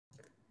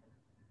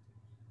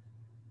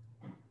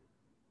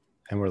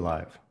And we're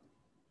live.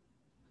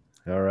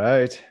 All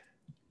right.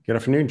 Good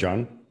afternoon,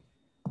 John.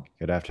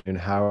 Good afternoon,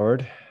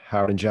 Howard.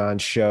 Howard and John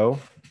show.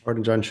 Howard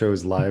and John show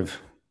is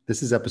live.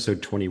 This is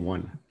episode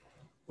 21.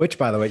 Which,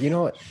 by the way, you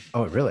know what?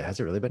 Oh, it really has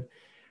it really been?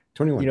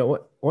 21. You know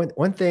what?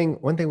 One thing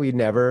we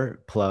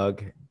never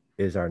plug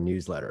is our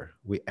newsletter.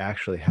 We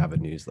actually have a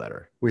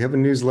newsletter. We have a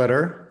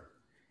newsletter,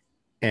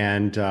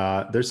 and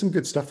there's some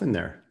good stuff in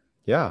there.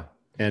 Yeah.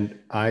 And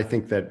I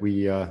think that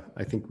we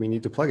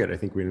need to plug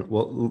it.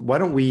 Why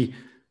don't we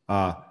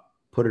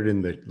put it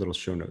in the little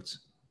show notes?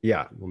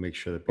 Yeah. We'll make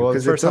sure that Well,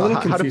 because first, it's a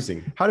little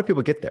confusing. How do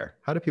people get there?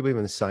 How do people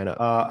even sign up?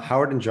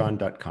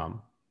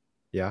 howardandjohn.com.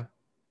 Yeah.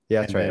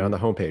 Yeah, that's right. On the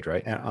homepage,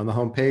 right? On the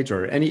homepage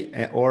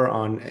or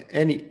on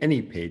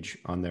any page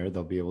on there,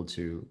 they'll be able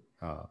to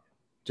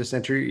just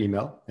enter your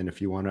email. And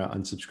if you want to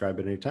unsubscribe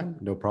at any time,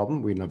 no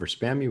problem. We never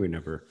spam you. We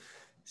never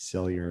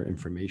sell your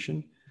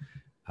information.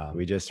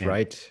 We just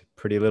write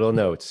pretty little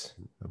notes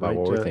about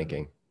what we're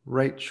thinking.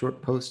 Write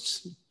short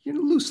posts,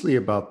 loosely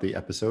about the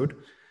episode.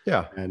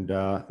 Yeah. And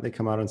they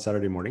come out on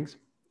Saturday mornings.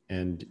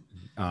 And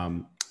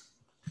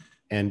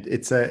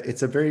it's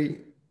a very,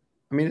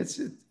 I mean, it's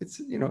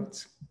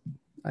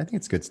I think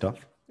it's good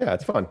stuff. Yeah,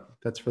 it's fun.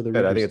 That's for the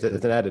readers. I think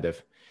it's an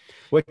additive.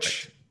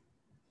 Which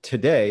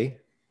today,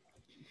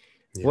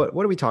 what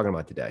are we talking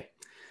about today?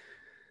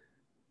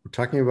 We're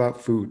talking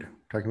about food.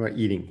 We're talking about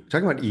eating. We're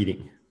talking about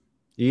eating.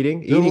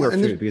 Eating or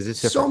food, because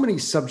it's different. So many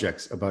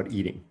subjects about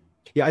eating.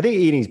 Yeah, I think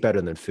eating is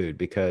better than food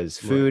because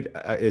food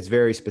is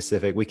very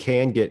specific. We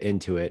can get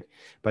into it,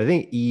 but I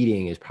think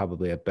eating is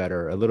probably a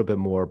little bit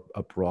more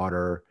a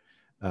broader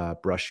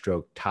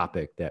brushstroke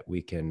topic that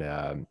we can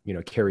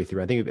carry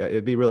through. I think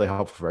it'd be really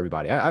helpful for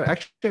everybody. I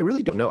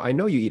really don't know. I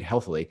know you eat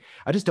healthily.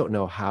 I just don't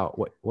know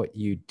what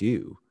you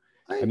do.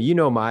 I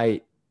mean,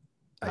 my.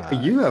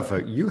 You have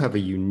a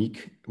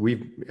unique.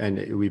 We've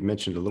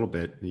mentioned a little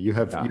bit.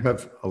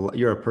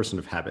 You're a person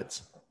of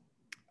habits.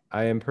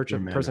 I am a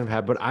person of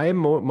habit, but I am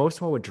most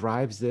of all what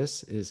drives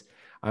this is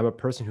I'm a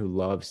person who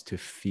loves to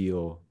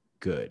feel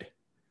good.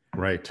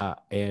 Right.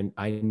 And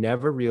I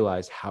never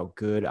realized how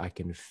good I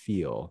can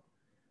feel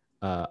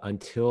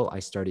until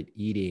I started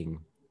eating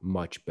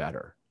much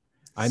better.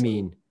 I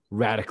mean,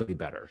 radically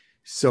better.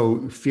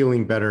 So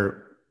feeling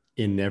better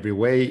in every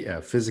way,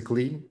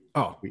 physically.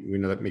 Oh, we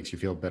know that makes you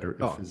feel better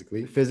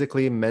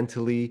physically,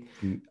 mentally,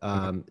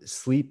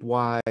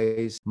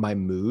 sleep-wise, my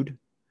mood,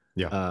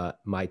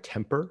 my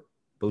temper,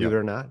 believe it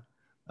or not.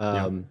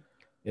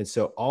 And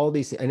so all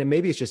these, and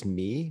maybe it's just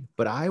me,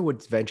 but I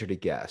would venture to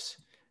guess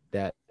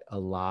that a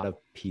lot of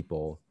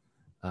people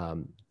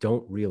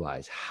don't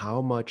realize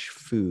how much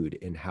food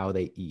and how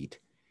they eat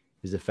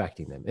is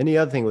affecting them. And the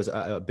other thing was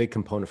a big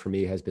component for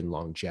me has been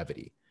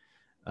longevity.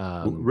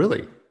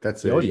 Really?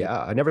 That's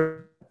yeah.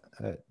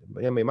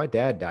 My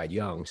dad died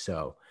young,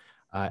 so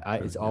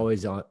it's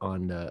always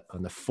on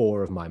the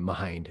fore of my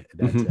mind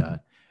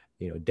that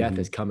death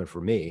is coming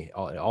for me,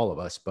 all of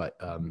us, but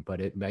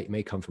it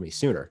may come for me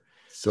sooner.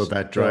 So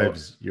that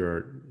drives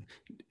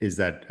is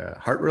that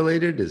heart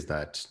related? Is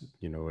that,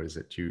 what is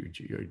it?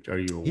 Are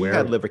you aware? He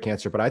had liver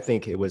cancer, but I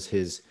think it was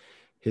his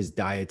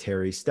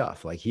dietary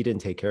stuff. Like he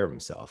didn't take care of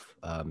himself.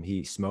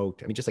 He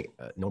smoked. I mean, just like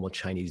a normal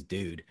Chinese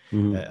dude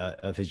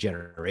of his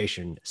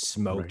generation,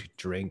 smoked,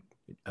 drank,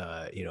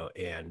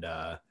 and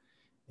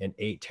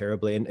ate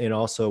terribly. And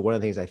also one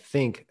of the things I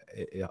think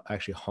it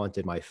actually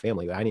haunted my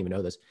family, I didn't even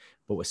know this,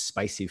 but was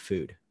spicy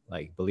food.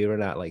 Like, believe it or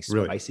not, like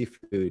spicy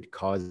food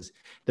causes,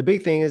 the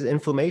big thing is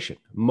inflammation.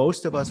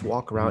 Most of us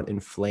walk around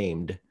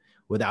inflamed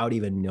without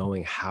even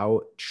knowing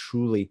how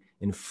truly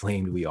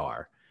inflamed we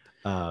are.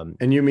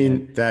 And you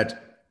mean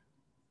that,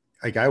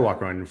 like, I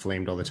walk around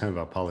inflamed all the time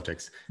about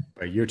politics,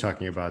 but you're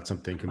talking about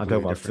something completely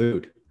different.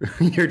 Food.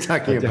 You're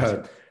talking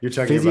about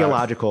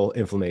physiological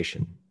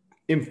inflammation.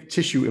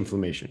 Tissue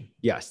inflammation.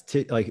 Yes.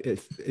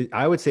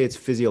 I would say it's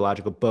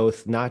physiological,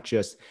 both, not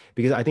just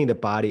because I think the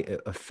body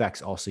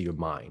affects also your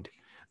mind.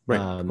 Right.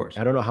 Of course.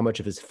 I don't know how much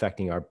of it's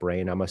affecting our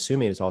brain. I'm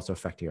assuming it's also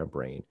affecting our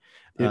brain.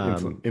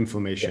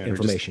 Inflammation. Yeah,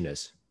 inflammation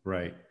is.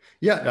 Right.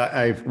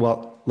 Yeah.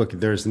 Look,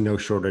 there's no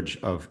shortage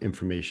of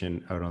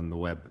information out on the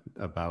web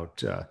about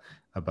the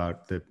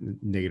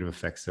negative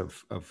effects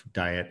of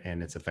diet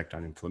and its effect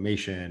on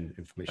inflammation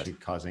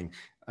causing,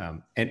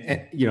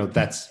 and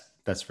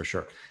that's for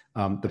sure.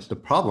 The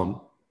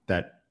problem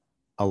that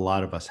a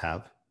lot of us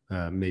have,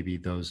 maybe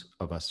those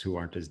of us who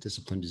aren't as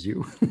disciplined as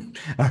you,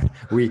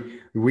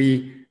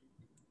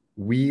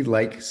 we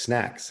like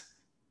snacks.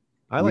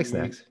 I like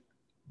snacks.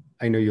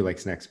 I know you like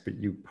snacks, but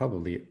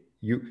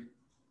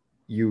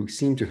you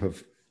seem to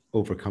have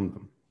overcome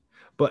them.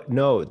 But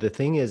no, the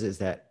thing is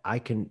that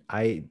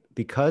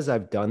because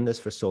I've done this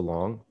for so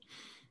long,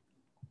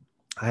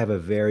 I have a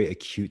very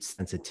acute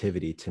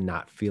sensitivity to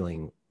not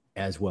feeling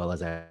as well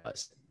as I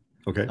was.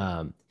 Okay.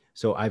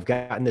 So I've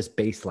gotten this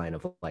baseline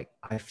of like,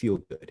 I feel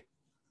good.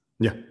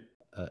 Yeah.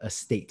 A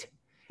state.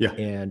 Yeah.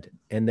 And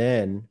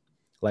then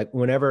like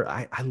whenever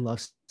I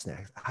love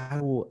snacks,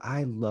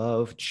 I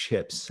love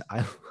chips.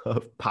 I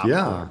love popcorn.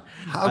 Yeah.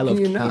 How can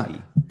you not?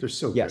 They're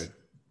so good.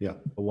 Yeah.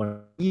 But when I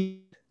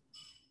eat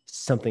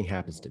something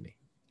happens to me.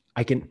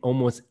 I can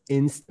almost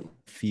instantly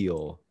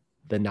feel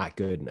the not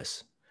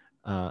goodness.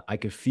 I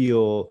could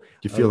feel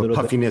Do you a feel a little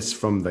bit, puffiness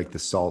from like the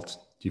salt?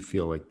 Do you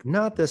feel like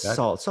not the that?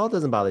 salt. Salt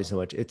doesn't bother you so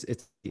much. It's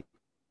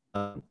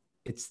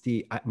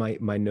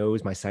my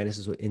nose, my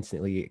sinuses will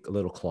instantly get a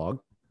little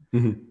clogged.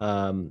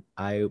 Mhm.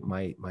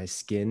 My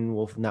skin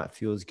will not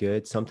feel as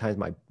good. Sometimes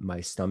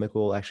my stomach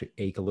will actually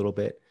ache a little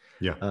bit.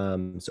 Yeah.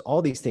 So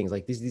all these things,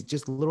 like these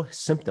just little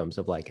symptoms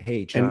of like, hey,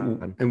 And John,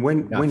 and you're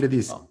not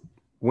feeling well,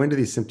 when do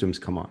these symptoms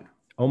come on?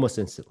 almost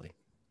instantly.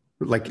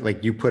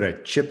 Like you put a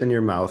chip in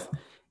your mouth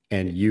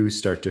and you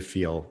start to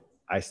feel,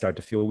 I start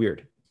to feel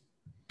weird.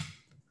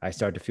 I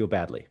start to feel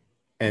badly.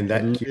 and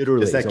It does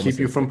literally is that keep almost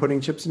you from instant.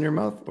 putting chips in your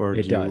mouth, or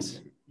It do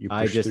does. you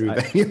I push just through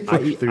that? You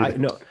push through I that.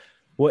 no.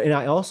 Well, and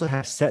I also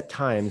have set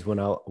times when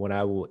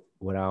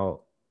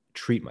I'll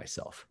treat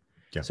myself.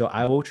 Yeah. So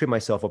I will treat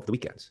myself over the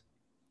weekends,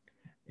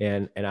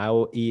 and I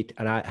will eat,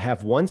 and I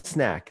have one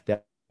snack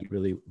that I eat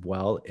really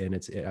well, and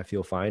I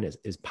feel fine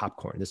is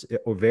popcorn. This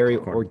or very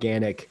Popcorn.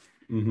 organic,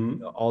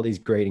 Mm-hmm. all these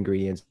great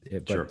ingredients,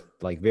 Sure. but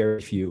like very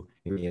few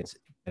ingredients.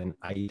 And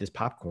I eat this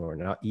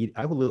popcorn, and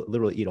I will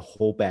literally eat a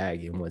whole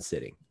bag in one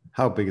sitting.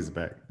 How big is the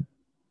bag?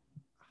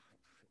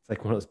 It's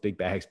like one of those big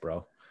bags,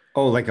 bro.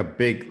 Oh, like a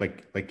big,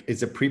 like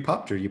is it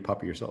pre-popped or you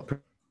pop it yourself?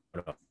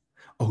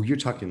 Oh, you're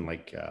talking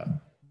like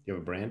you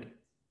have a brand?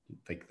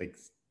 Like The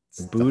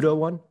stuff. Buddha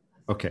one,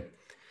 Okay.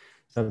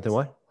 something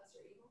what?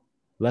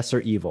 Lesser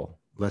Evil.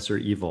 Lesser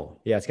evil.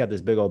 Yeah, it's got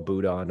this big old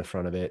Buddha on the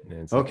front of it, and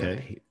it's like a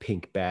Okay.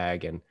 pink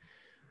bag, and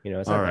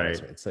it's All not that right.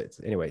 expensive. It's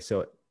anyway.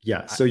 So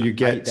Yeah. I, So you I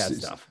get eat that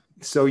stuff.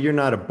 so you're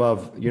not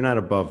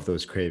above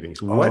those cravings.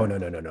 Oh What?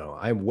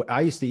 no!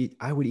 I used to eat.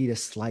 I would eat a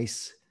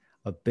slice,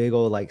 a big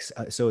old like.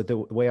 So the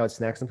way I would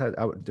snack sometimes,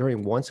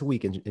 during once a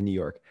week in New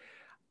York,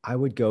 I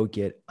would go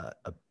get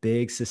a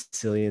big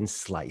Sicilian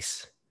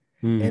slice.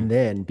 Hmm. And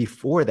then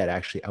before that,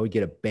 actually, I would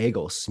get a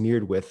bagel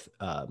smeared with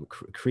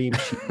cream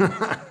cheese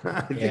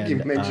I think you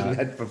and mentioned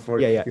that before.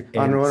 yeah,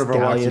 On and one of our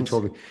walks, you scallions.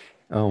 told me.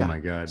 Oh Yeah. my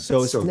God.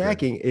 So So good.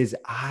 snacking is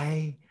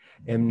I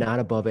am not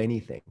above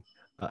anything.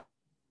 Uh,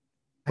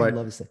 I love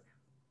But this,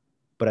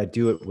 but I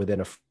do it within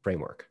a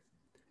framework.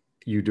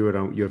 you do it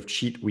on, you have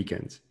cheat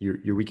weekends.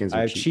 Your weekends I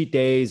are have cheat. cheat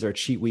days or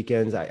cheat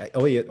weekends.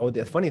 Oh yeah. Oh,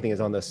 the funny thing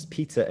is on this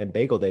pizza and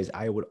bagel days,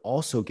 I would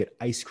also get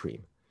ice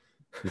cream,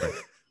 Right.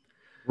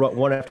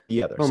 one after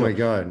the other. Oh my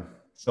God.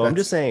 So I'm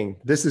just saying,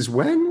 This is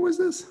when was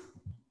this?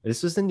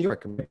 this was in New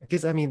York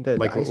because I mean the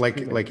ice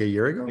cream Like a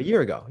year ago? a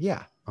year ago.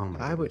 Yeah. Oh my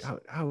I would, goodness.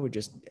 I would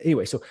just,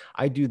 anyway, so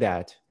I do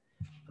that.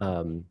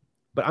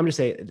 But I'm just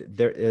saying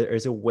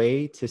there's a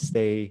way to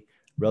stay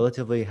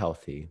relatively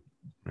healthy,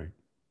 Right.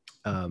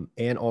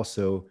 and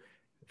also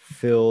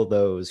fill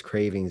those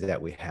cravings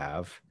that we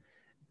have,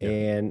 Yeah.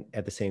 and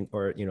at the same,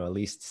 or at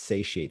least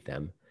satiate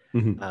them,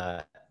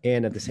 Mhm.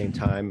 and at the same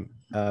time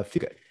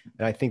feel good.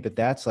 And I think that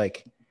that's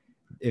like,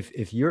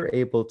 if you're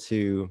able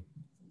to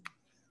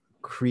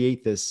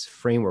create this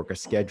framework, a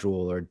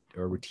schedule, or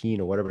routine,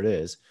 or whatever it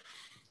is,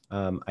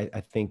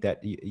 I think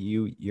that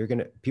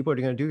people are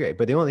gonna do great.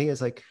 But the only thing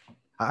is, like,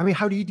 I mean,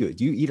 how do you do it?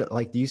 Do you eat it?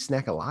 Like, do you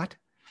snack a lot?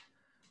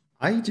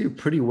 I do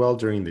pretty well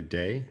during the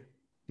day.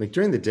 Like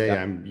during the day,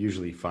 Yeah. I'm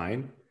usually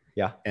fine.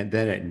 Yeah. And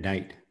then at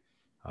night,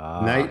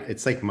 Ah.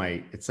 it's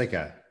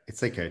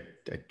like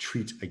a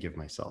treat I give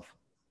myself.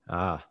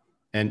 Ah.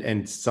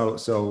 And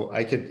so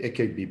it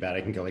could be bad.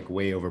 I can go like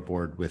way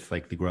overboard with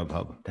like the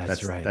Grubhub.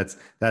 That's right.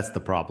 That's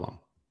the problem.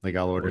 Like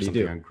I'll order What do you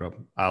something do? on Grub.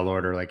 I'll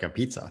order like a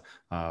pizza,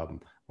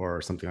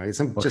 or something like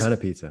What just kind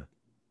of pizza?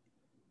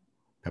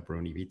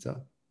 pepperoni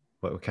pizza.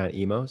 What kind of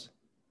emos?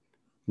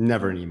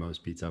 Never an Emo's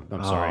pizza.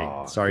 I'm sorry.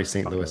 Oh, Sorry,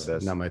 St. fuck Louis.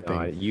 this. Not my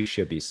thing. You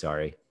should be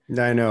sorry.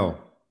 I know.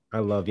 I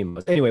love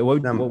emos. Anyway,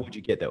 what Um, would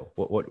you get though?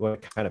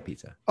 What kind of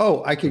pizza?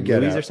 oh, I could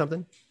get Louis or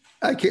something?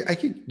 I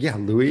could, yeah,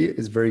 Louis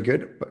is very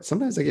good, but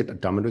sometimes I get a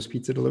Domino's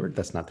pizza delivered.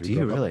 That's not the Do you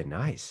Grubhub. really?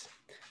 Nice.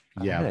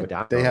 I Yeah, haven't but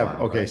had they in a have,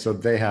 while, okay, right? so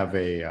they have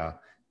a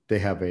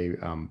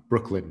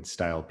Brooklyn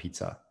style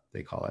pizza,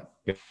 they call it.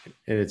 Good.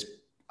 And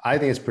I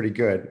think it's pretty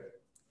good.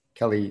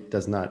 Kelly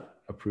does not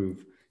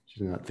approve. She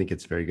does not think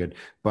it's very good,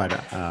 but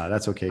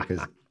that's okay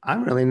because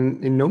I'm really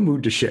in no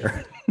mood to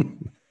share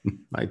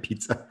my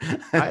pizza.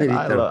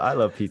 I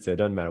love pizza. It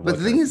doesn't matter what. But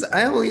the thing is,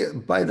 I only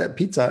buy that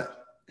pizza,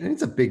 and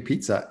it's a big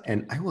pizza,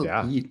 and I will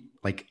eat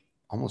like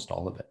almost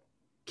all of it.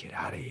 Get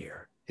out of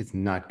here. It's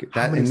not good.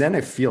 And then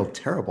I feel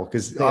terrible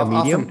because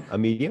a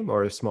medium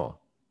or a small?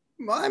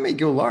 I may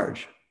go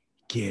large.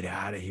 Get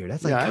out of here.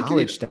 That's like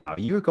college style.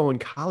 You're going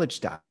college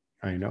style.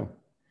 I know.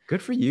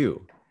 Good for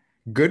you.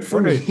 Good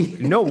for me.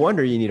 No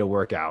wonder you need a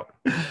workout.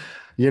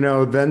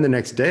 Then the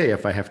next day,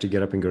 if I have to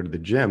get up and go to the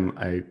gym,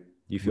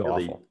 you feel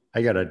awful.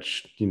 I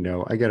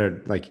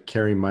gotta like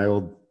carry my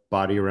old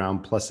body around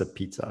plus a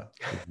pizza,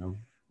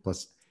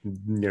 plus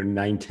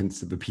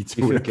 9/10 of a pizza.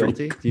 Do you feel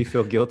guilty? Do you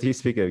feel guilty?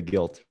 Speaking of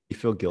guilt, you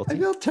feel guilty? I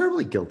feel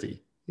terribly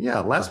guilty. Yeah.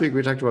 Last week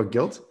we talked about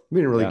guilt. We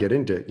didn't really get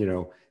into,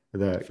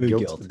 the food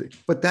guilt.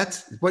 But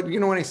that's what,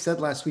 when I said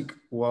last week,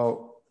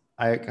 well,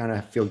 I kind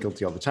of feel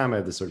guilty all the time. I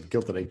have this sort of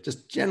guilt that I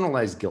just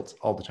generalize guilt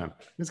all the time.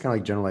 It's kind of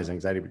like generalized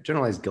anxiety, but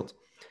generalized guilt.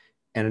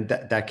 And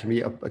that can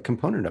be a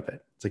component of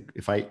it. It's like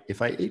if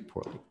I ate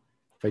poorly,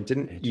 if I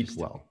didn't eat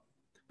well,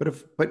 but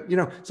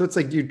so it's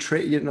like you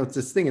trade, it's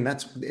this thing, and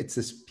it's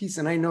this piece.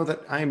 And I know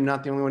that I am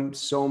not the only one.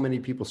 So many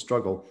people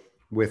struggle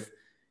with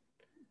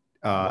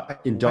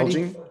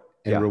indulging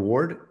and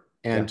reward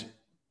and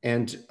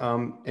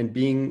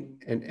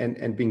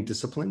being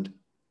disciplined.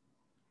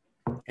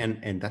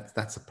 And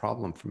that's a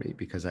problem for me,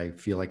 because I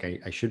feel like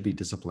I should be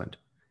disciplined.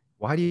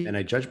 Why do you? And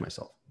I judge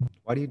myself.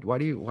 Why do you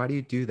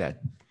do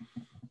that?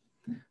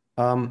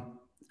 Do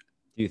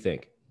you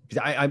think?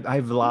 Because I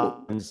have a lot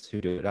of friends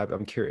who do it.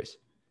 I'm curious.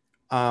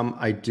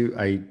 I do.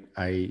 I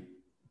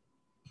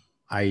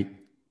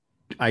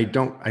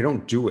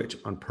don't do it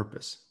on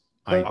purpose.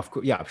 Of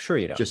course, yeah, I'm sure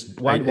you know.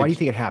 Just why do you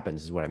think it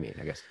happens? Is what I mean,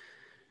 I guess.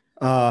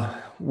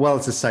 Well,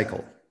 it's a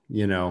cycle.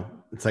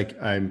 It's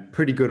like I'm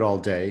pretty good all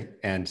day,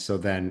 and so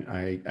then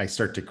I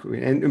start to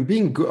and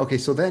being good. Okay,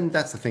 so then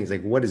that's the thing. It's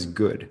like, what is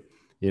good?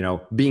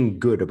 Being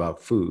good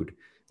about food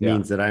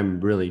means that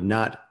I'm really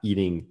not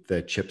eating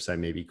the chips I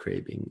may be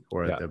craving,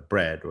 or the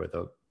bread, or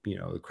the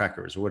the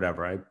crackers, or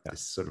whatever.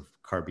 This sort of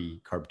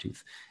carb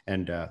tooth,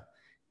 and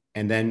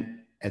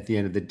then at the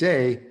end of the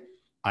day,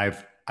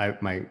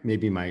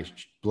 maybe my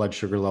blood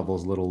sugar level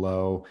is a little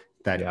low.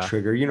 That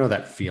trigger,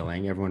 that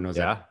feeling. Everyone knows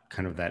that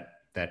kind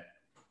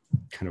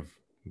of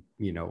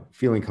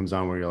feeling comes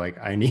on where you're like,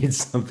 I need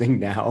something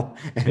now.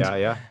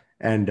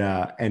 And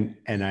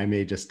I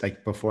may just,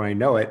 like, before I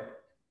know it,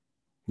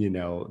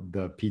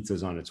 the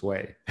pizza's on its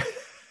way.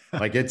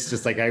 Like, it's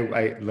just like,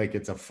 I like,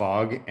 it's a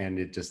fog, and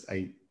it's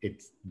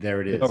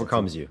there it is. It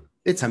overcomes you.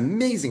 It's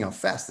amazing how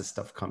fast this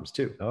stuff comes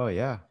too. Oh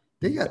yeah.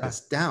 They got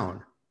this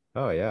down.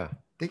 Oh yeah.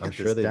 They got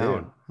this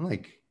down. I'm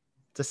like,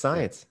 it's a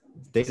science.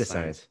 It's data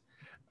science.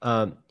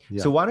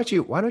 So why don't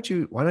you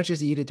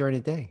just eat it during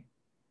the day?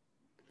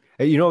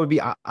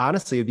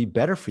 It'd be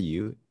better for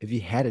you if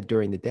you had it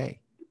during the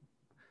day.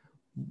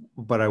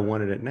 But I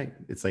want it at night.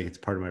 It's like, it's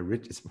part of my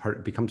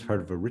it becomes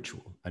part of a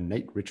ritual, a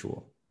night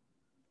ritual.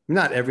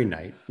 Not every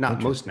night,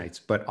 not most nights,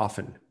 but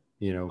often.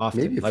 Often.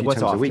 Maybe a few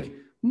times a week.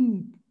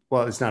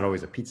 Well, it's not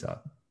always a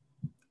pizza.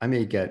 I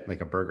may get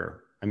like a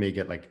burger. I may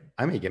get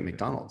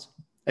McDonald's.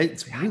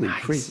 It's really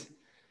crazy.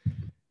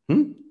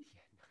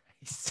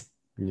 Nice.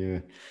 Yeah.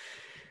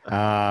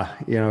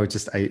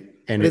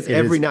 It's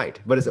every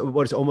night, but it's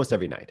almost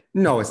every night.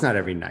 No, it's not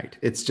every night.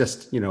 It's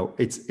just,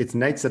 it's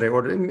nights that I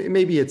order.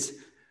 Maybe it's.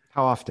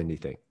 How often do you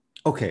think?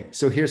 Okay.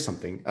 So here's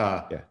something.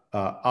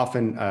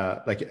 Often,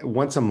 like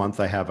once a month,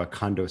 I have a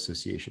condo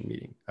association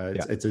meeting.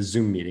 It's a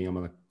Zoom meeting. I'm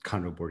on the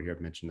condo board here.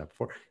 I've mentioned that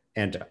before.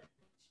 And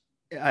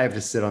I have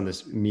to sit on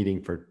this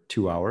meeting for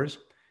 2 hours.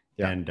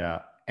 And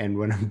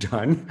when I'm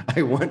done,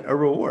 I want a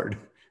reward.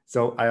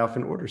 So I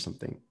often order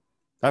something.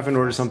 I often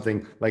order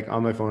something like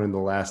on my phone in the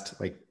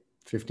last like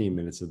 15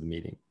 minutes of the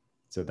meeting,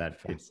 so that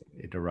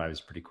it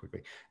arrives pretty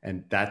quickly.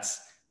 And that's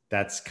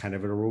kind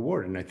of a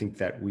reward. And I think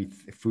that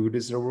food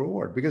is a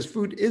reward, because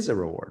food is a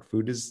reward.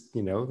 Food is,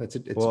 that's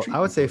it. Well, I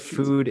would say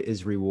food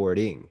is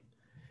rewarding.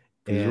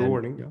 Food is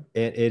rewarding, yeah.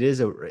 And it is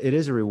a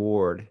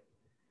reward,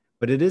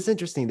 but it is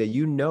interesting that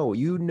you know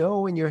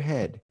in your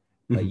head,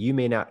 like you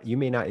may not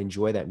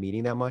enjoy that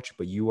meeting that much,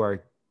 but you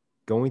are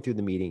going through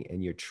the meeting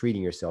and you're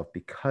treating yourself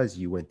because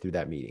you went through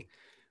that meeting.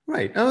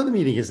 Right. Oh, the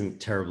meeting isn't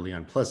terribly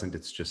unpleasant.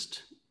 It's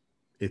just,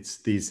 it's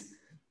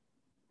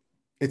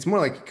more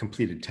like a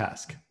completed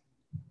task.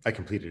 I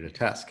completed a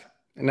task.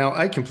 And now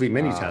I complete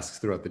many tasks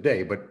throughout the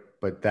day, but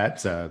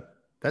that's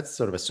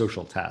sort of a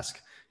social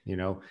task,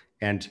 and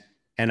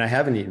I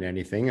haven't eaten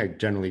anything. I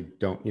generally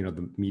don't,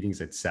 the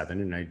meeting's at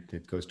 7 and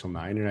it goes till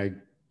 9, and I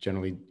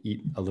generally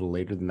eat a little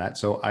later than that.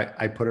 So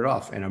I put it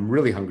off, and I'm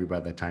really hungry by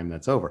the time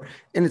that's over.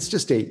 And it's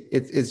just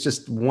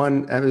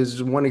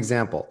one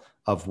example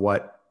of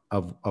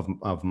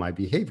of my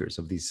behaviors,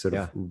 of these sort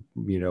of,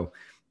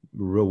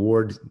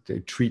 reward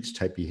treats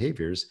type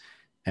behaviors.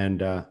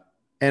 And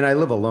I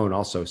live alone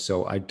also.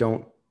 So I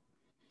can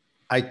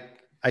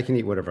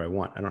eat whatever I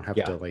want. I don't have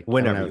to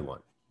whenever you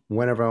want,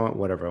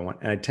 whatever I want.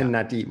 And I tend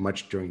not to eat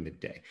much during the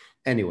day.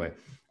 Anyway,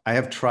 I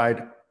have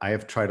tried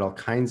all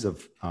kinds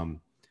of,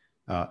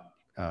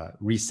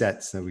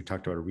 resets. And we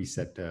talked about a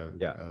reset a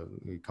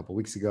couple of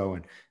weeks ago,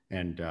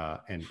 and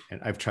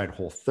I've tried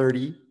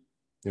Whole30.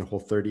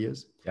 Whole30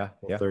 is?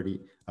 Whole30.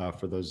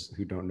 For those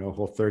who don't know,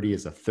 Whole30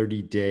 is a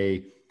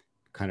 30-day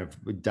kind of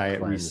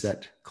diet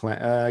reset.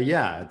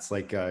 It's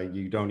like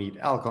you don't eat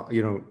alcohol,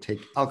 you don't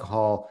take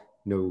alcohol,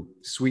 no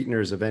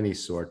sweeteners of any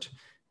sort,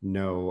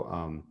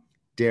 no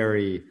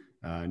dairy,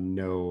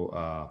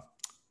 no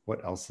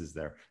what else is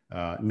there?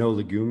 No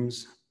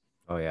legumes.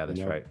 Oh yeah,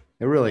 that's right.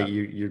 And really,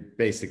 you're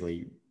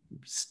basically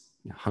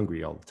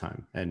hungry all the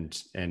time,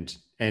 and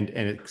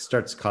it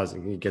starts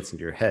it gets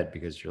into your head,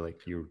 because you're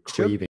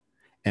craving,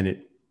 and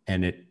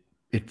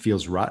it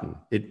feels rotten.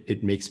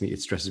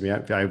 It stresses me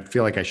out. I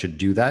feel like I should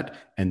do that,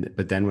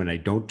 but then when I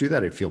don't do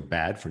that, I feel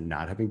bad for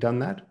not having done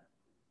that.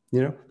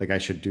 like I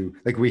should do,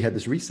 like we had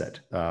this reset,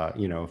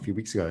 a few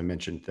weeks ago. I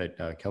mentioned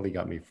that Kelly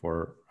got me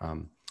for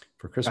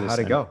Christmas, How'd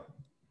it and go?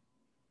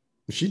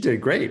 she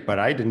did great, but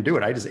I didn't do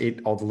it. I just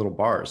ate all the little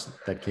bars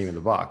that came in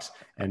the box,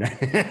 and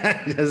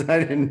I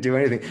didn't do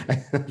anything.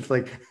 It's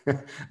like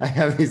I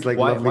have these like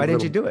lovely Why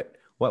didn't you little. do it?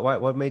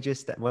 What made you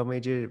what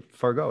made you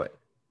forego it?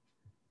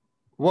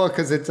 Well,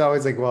 because it's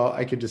always like, well,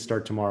 I could just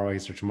start tomorrow. I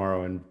start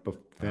tomorrow, and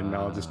then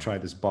I'll just Ah, try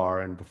this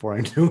bar. And before I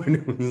knew it,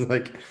 it was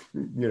like,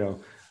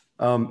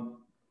 um,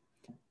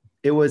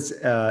 it was.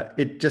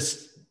 It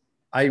just.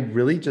 I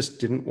really just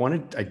didn't want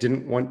it. I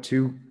didn't want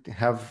to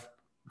have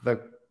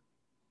the.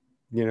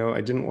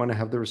 I didn't want to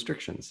have the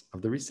restrictions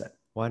of the reset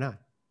why not?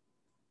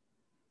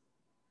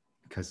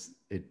 because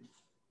it.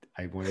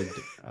 I wanted.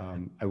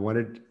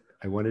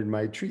 I wanted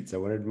my treats. I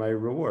wanted my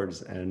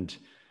rewards,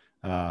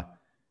 uh,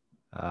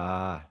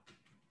 Ah,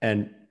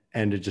 and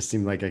and it just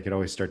seemed like I could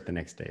always start the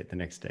next day.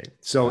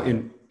 So got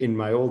it. in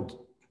my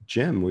old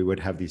gym, we would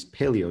have these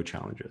paleo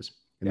challenges,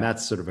 and Yeah,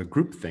 that's sort of a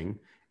group thing.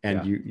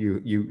 And yeah,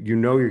 you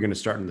know you're going to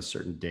start on a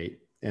certain date,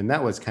 and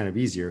that was kind of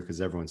easier because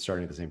everyone's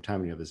starting at the same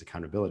time. There's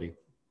accountability.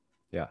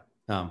 yeah.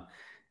 Um,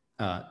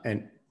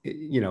 and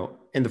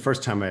and the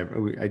first time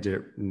I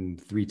did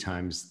it 3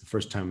 times. The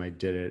first time I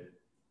did it,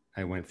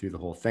 I went through the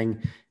whole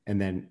thing,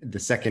 and then the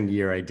second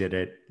year I did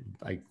it,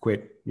 I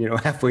quit.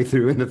 Halfway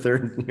through, and the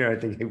third year I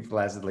think it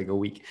lasted like a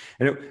week,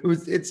 and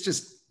it's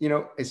just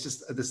it's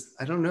just this,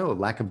 I don't know,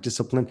 lack of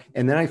discipline,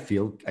 and then I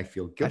feel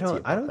guilty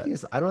about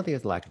that. I don't think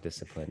it's lack of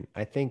discipline.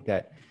 I think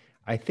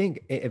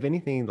if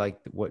anything, like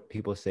what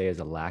people say is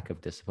a lack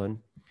of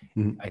discipline,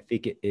 Mhm. I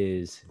think it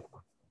is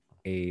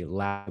a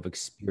lack of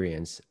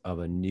experience of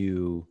a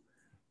new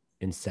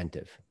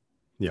incentive.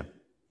 Yeah,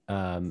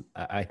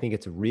 I think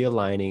it's a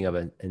realigning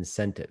of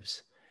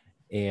incentives.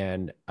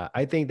 And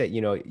I think that,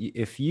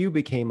 if you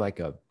became like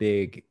a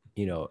big,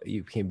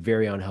 you became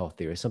very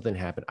unhealthy or something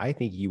happened, I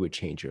think you would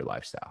change your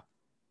lifestyle.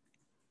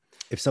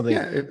 If something,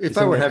 yeah. if If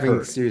I were something having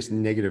occurred. serious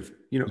negative,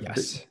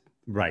 Yes.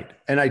 right,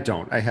 and I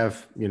don't. I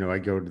have, I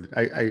go to,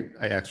 I You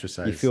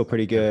exercise feel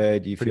pretty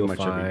good. You pretty feel much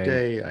every fine.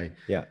 day.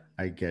 Yeah.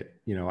 I get,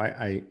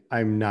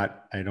 I'm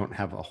not, I don't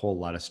have a whole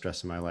lot of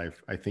stress in my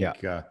life. I Yeah.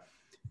 think,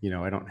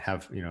 I don't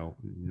have,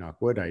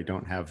 knock wood, I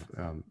don't have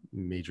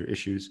major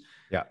issues,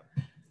 Yeah.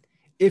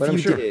 If but I'm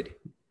you sure. did,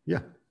 Yeah,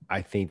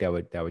 I think that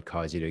would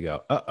cause you to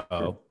go, sure.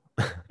 uh-oh.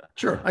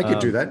 Sure. I could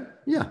do um,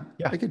 that. Yeah.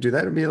 yeah, I could do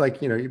that. It'd be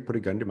like, you put a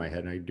gun to my head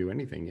and I'd do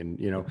anything. And,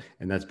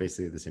 and that's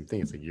basically the same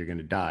thing. It's like, you're going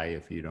to die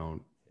if you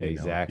don't, if you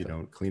exactly.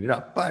 don't clean it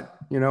up. But,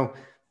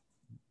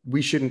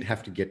 we shouldn't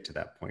have to get to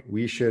that point.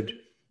 We should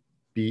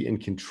be in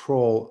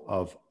control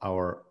of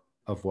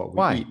what we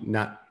Why? eat,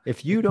 not.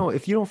 If you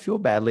don't feel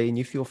badly and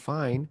you feel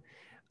fine,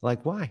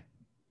 like why?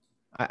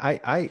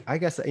 I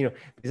guess,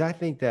 because I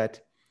think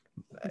that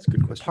That's a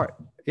good question. part,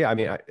 yeah, I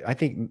mean, I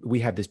think we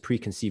have this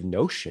preconceived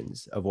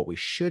notions of what we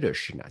should or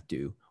should not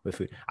do with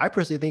food. I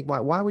personally think,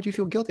 why would you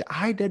feel guilty?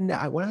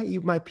 When I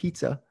eat my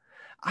pizza,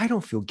 I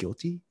don't feel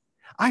guilty.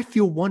 I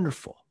feel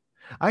wonderful.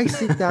 I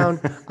sit down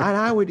and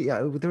I would,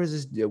 yeah, there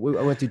was this, I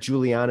went to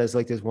Juliana's,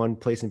 like there's one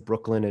place in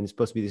Brooklyn and it's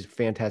supposed to be this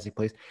fantastic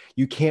place.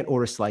 You can't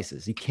order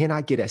slices. You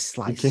cannot get a You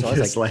slice. can't So get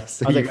a slice.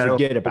 So I was you like, got a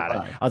forget whole about it.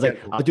 pie. I was You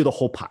like, got a I'll do the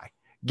whole pie.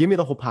 Give me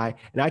the whole pie.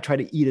 And I try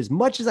to eat as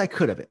much as I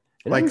could of it.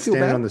 And I like didn't feel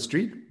standing bad. on the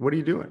street. What are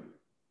you doing?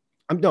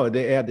 No,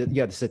 you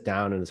had to sit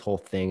down, and this whole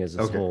thing is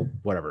this Okay. whole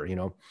whatever,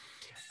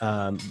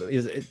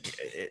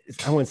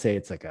 I wouldn't say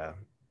it's like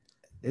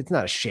it's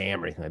not a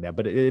sham or anything like that,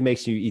 but it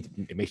makes you eat,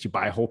 it makes you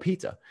buy a whole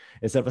pizza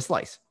instead of a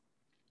slice.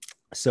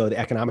 So the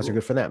economics are Cool.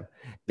 good for them.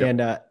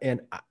 Yep.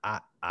 And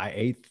I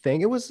ate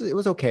thing. It was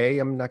okay.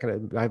 I'm not gonna.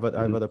 I have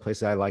Mhm. other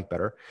places I like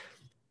better,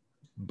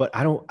 but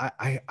I don't.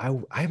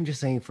 I'm just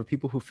saying for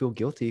people who feel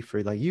guilty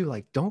for like you,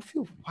 like don't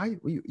feel why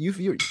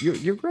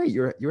you're great.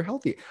 You're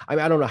healthy. I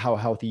mean, I don't know how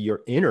healthy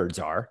your innards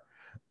are,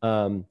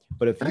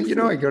 but if you I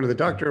feel, go to the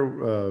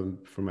doctor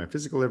for my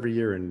physical every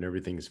year, and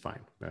everything is fine.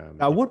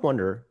 I would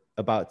wonder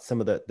about some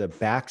of the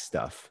back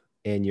stuff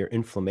and your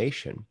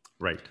inflammation.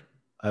 Right.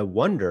 I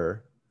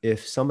wonder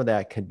if some of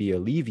that can be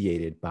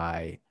alleviated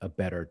by a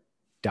better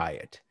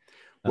diet.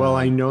 Well, Um,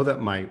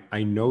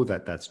 I know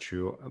that that's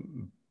true,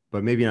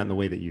 but maybe not in the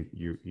way that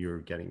you're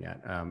getting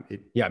at.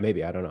 yeah,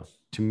 maybe, I don't know.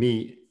 To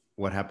me,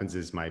 what happens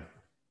is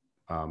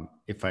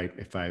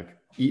if I've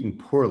eaten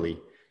poorly,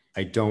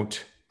 I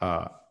don't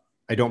uh,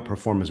 I don't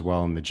perform as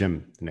well in the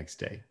gym the next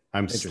day.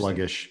 I'm Interesting.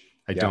 sluggish.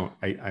 I Yeah.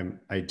 don't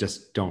I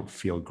just don't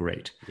feel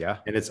great, Yeah.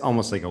 and it's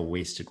almost like a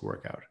wasted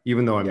workout,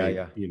 even though I Yeah. may,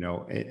 Yeah.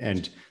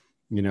 and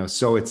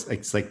so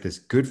it's like this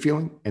good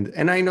feeling,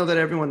 and I know that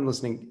everyone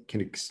listening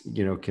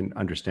can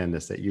understand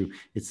this, that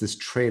it's this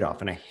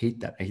trade-off, and I hate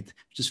that. It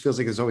just feels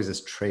like there's always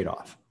this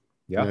trade-off.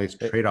 Yeah. This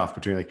trade-off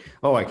between like,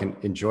 oh, I can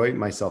enjoy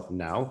myself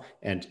now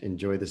and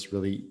enjoy this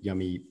really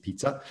yummy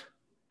pizza,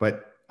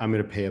 but I'm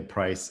going to pay a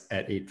price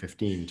at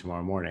 8:15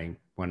 tomorrow morning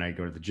when I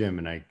go to the gym,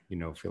 and I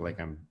feel like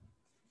I'm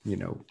you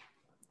know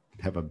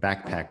have a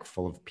backpack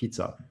full of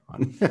pizza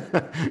on.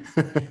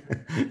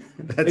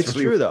 That's It's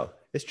really true though.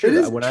 It's It true that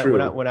is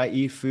true. when I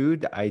eat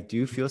food, I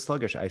do feel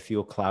sluggish. I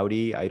feel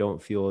cloudy. I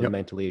don't feel Yep.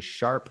 mentally as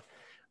sharp.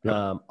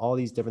 Yep. All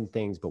these different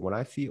things. But when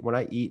I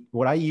eat,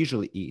 what I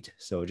usually eat,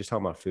 so just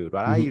talking about food,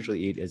 what I Mhm. usually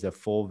eat is a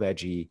full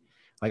veggie.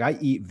 Like I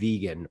eat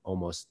vegan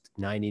almost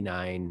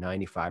 99,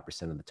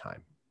 95% of the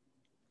time.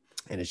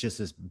 And it's just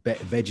this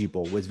veggie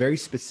bowl with very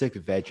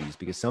specific veggies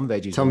because some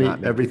veggies Tell will me not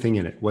make me, everything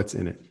in it. What's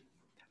in it?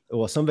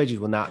 well, some veggies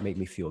will not make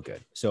me feel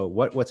good. So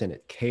what's in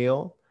it?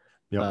 Kale.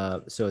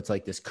 Yep. So it's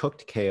like this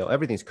cooked kale.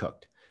 Everything's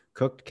cooked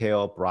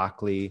kale,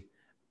 broccoli,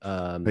 Like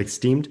um,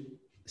 steamed?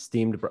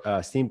 steamed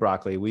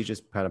broccoli. We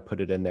just kind of put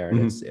it in there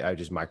and Hmm. I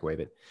just microwave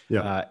it.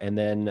 Yeah. And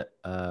then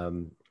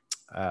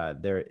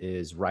there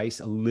is rice,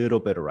 a little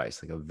bit of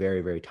rice, like a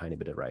very, very tiny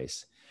bit of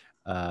rice.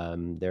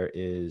 There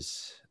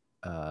is,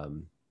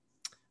 um,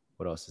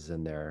 what else is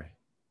in there?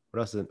 What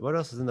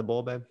else is in the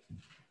bowl, babe?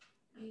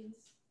 Beans.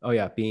 Oh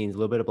yeah, beans, a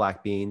little bit of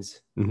black beans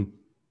Hmm.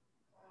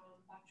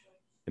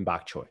 and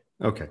bok choy.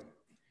 Okay.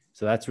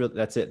 So that's real.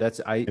 That's it.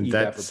 I And eat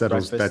that that for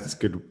settles, breakfast, that's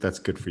good. That's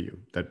good for you.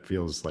 That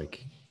feels like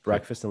good.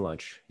 breakfast and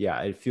lunch. Yeah,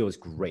 it feels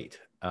great.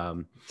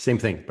 Same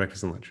thing,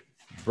 breakfast and lunch.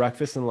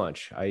 Breakfast and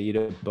lunch. I eat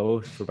it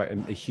both for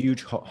a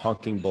huge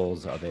honking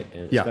bowls of it,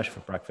 and Yeah. especially for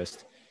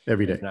breakfast.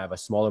 Every And day. then I have a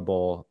smaller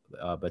bowl,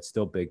 but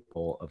still big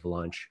bowl of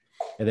lunch.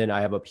 And then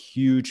I have a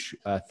huge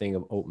thing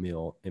of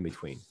oatmeal in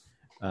between.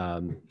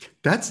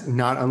 That's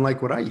not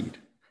unlike what I eat.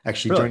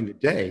 Actually, Really?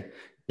 Yeah.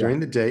 during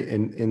the day,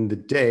 in the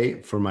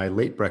day for my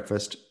late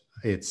breakfast,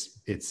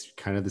 it's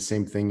kind of the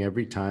same thing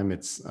every time.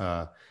 It's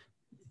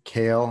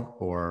kale,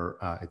 or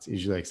it's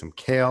usually like some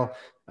kale,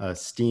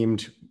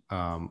 steamed,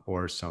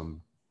 or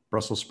some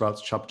Brussels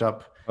sprouts chopped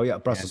up, Oh yeah,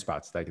 Brussels and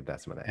sprouts.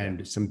 That's some of that.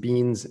 Yeah. some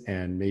beans,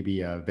 and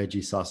maybe a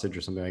veggie sausage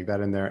or something like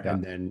that in there, Yeah.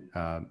 and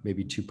then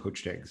maybe 2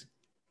 poached eggs.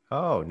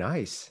 Oh,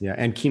 nice. Yeah,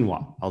 and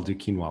quinoa. I'll do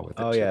quinoa with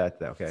it Oh too. yeah.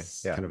 Okay.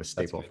 It's Yeah. kind of a That's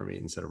staple good. for me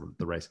instead of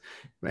the rice,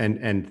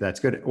 and that's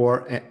good.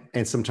 Or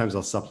and sometimes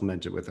I'll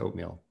supplement it with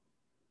oatmeal.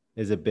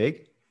 Is it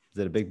big? Is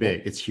it a It's big bowl?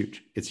 big. It's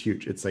huge. It's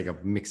huge. It's like a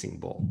mixing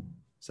bowl Oh,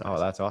 size.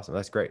 that's awesome.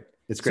 That's great.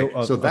 It's So,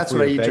 great. So that's for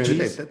what I your eat during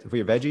the day. veggies, for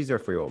your veggies, or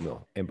for your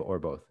oatmeal, or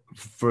both?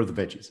 For the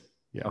veggies.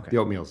 Yeah, Okay, the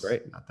oatmeal's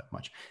great. not that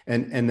much,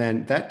 and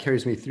then that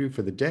carries me through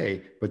for the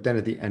day. But then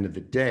at the end of the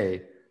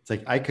day, it's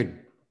like I could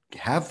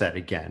have that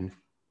again,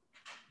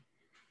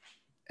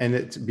 and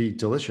it'd be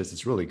delicious.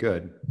 It's really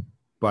good,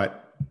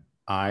 but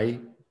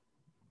I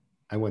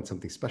I want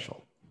something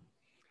special.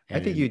 I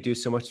think you And do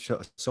so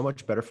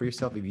much better for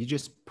yourself if you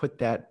just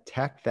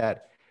tack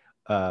that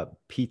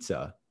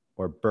pizza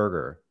or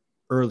burger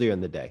earlier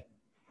in the day,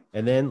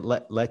 and then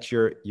let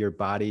your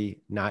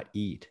body not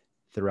eat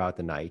throughout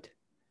the night,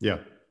 yeah,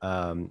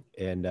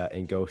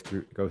 and go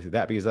through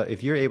that, because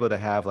if you're able to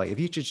have, like, if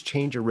you just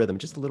change your rhythm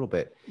just a little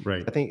bit,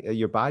 right. I think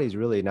your body's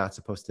really not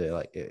supposed to,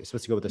 like, it's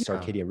supposed to go with the Yeah.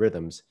 circadian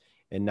rhythms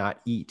and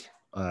not eat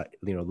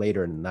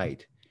later in the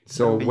night.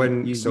 So That way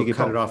when you get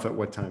cut it both. off at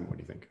what time? What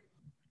do you think?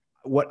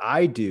 What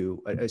I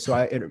do, so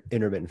I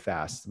intermittent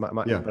fast,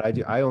 Yeah. but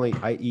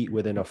I eat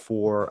within a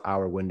 4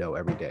 hour window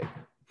every day.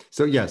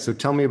 So yeah. So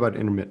tell me about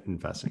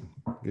intermittent fasting.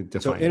 So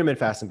Define it. intermittent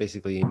fasting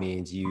basically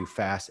means you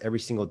fast every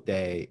single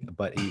day,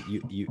 but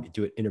you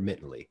do it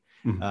intermittently.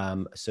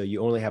 Mhm. So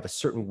you only have a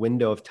certain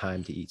window of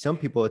time to eat. Some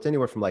people, it's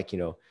anywhere from, like,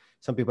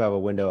 some people have a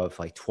window of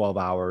like 12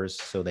 hours.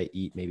 So they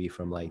eat maybe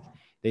from, like,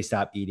 they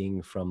stop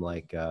eating from,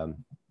 like,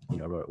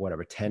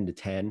 whatever, 10 to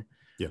 10.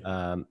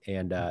 Yeah.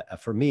 And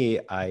for me,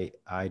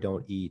 I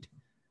don't eat.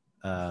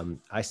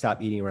 I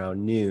stop eating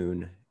around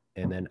noon,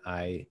 and then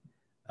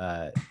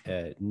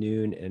at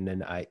noon, and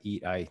then I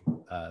eat. I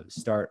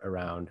start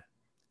around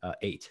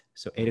 8,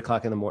 so 8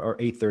 o'clock in the morning, or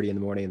 8:30 in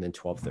the morning, and then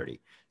 12:30.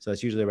 So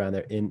that's usually around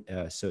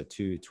there, so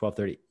to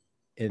 12:30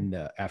 in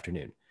the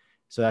afternoon.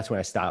 So that's when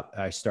I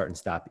start and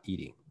stop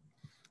eating,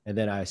 and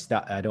then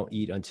I don't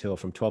eat until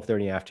from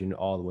 12:30 in the afternoon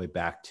all the way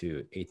back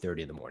to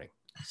 8:30 in the morning.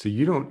 So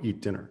you don't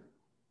eat dinner.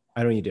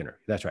 I don't eat dinner.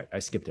 That's right. I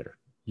skip dinner.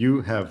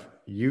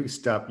 You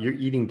stop. Your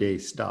eating day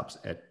stops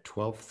at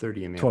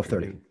 12:30 in the 12:30.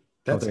 afternoon.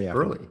 That's 12:30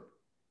 early. afternoon.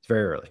 It's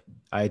very early.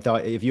 I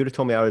thought if you would have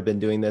told me I would have been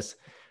doing this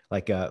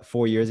like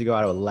 4 years ago,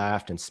 I would have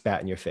laughed and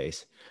spat in your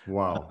face.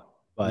 Wow.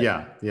 But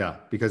Yeah,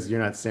 because you're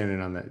not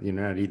standing on that. You're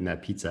not eating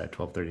that pizza at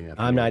 12:30 in the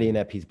I'm not eating afternoon.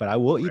 that pizza, but I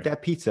will eat Right.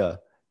 that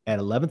pizza at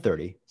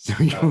 11:30. So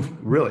you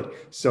really.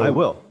 So I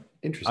will.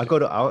 interesting.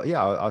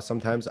 I'll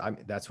sometimes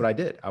that's what I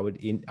did. I would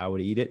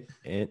eat it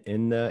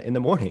in the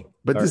morning.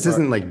 But this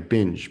isn't like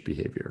binge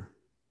behavior.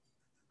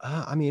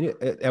 I mean,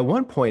 at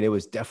one point it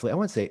was definitely, I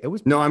wouldn't say it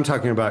was. No, I'm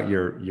talking about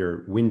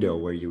your window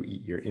where you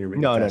eat your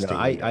intermittent No. fasting.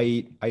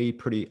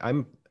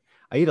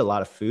 I eat a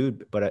lot of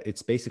food, but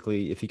it's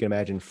basically, if you can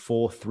imagine,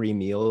 full 3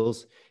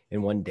 meals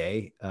in one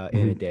day,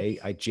 in a day,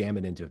 I jam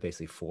it into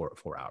basically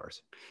 4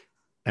 hours.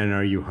 And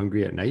are you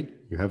hungry at night?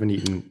 You haven't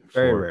eaten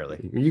Very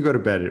rarely. You go to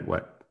bed at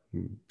what?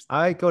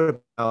 I go to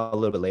a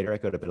little bit later. I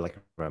go to bed like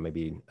around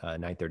maybe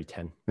 9:30,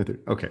 10.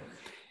 Okay.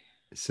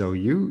 So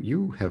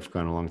you have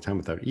gone a long time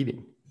without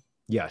eating.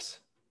 Yes.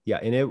 Yeah.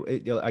 And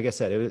like I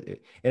said,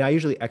 and I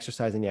usually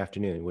exercise in the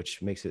afternoon,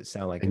 which makes it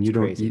sound like And it's you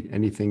don't crazy. eat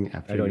anything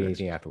after I don't you eat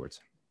anything afterwards.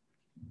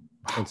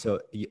 And so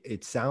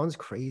it sounds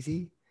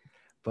crazy,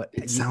 but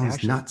It you sounds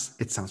actually, nuts.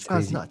 It it sounds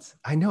sounds crazy. nuts.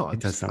 I know. It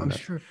does sound I'm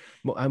nuts. sure.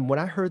 Well, when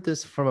I heard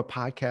this from a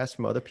podcast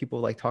from other people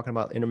like talking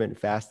about intermittent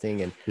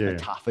fasting and Yeah.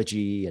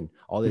 autophagy and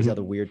all these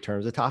other weird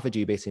terms,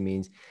 autophagy basically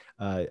means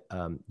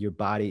your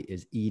body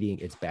is eating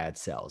its bad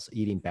cells,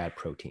 eating bad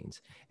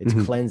proteins. It's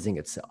cleansing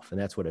itself, and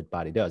that's what a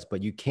body does.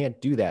 But you can't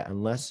do that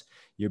unless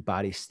your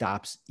body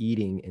stops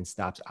eating and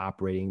stops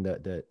operating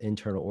the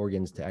internal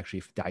organs to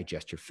actually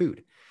digest your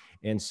food.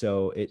 And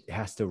so it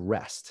has to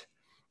rest.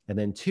 And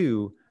then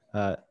two,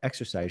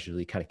 exercise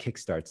usually kind of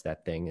kickstarts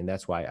that thing. And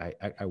that's why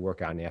I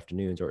work out in the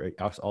afternoons or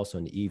also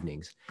in the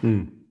evenings.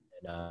 And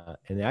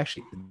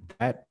actually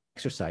that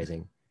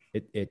exercising,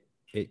 it,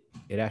 it,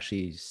 it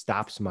actually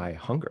stops my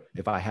hunger.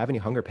 If I have any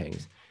hunger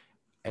pains,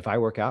 if I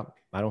work out,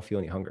 I don't feel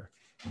any hunger.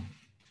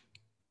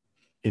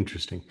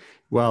 Interesting.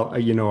 Well,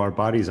 our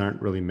bodies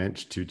aren't really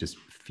meant to just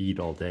feed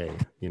all day.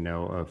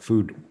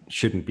 Food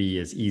shouldn't be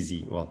as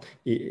easy. Well,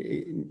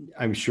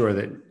 I'm sure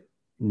that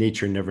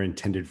nature never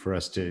intended for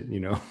us to,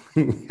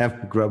 have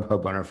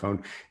Grubhub on our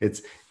phone.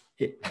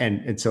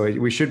 And so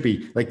we should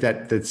be like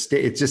that. That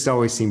state. It just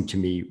always seemed to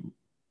me.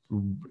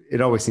 It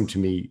always seemed to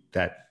me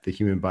that the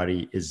human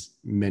body is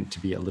meant to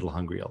be a little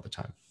hungry all the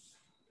time.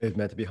 It's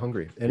meant to be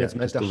hungry, and it's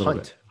meant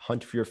to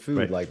hunt for your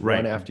food,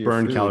 run after your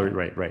burn food.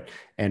 calories, right.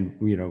 And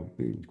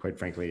quite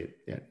frankly,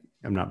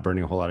 I'm not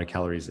burning a whole lot of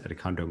calories at a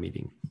condo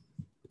meeting,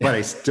 but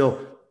I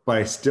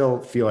still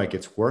feel like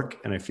it's work,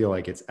 and I feel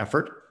like it's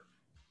effort,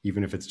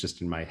 even if it's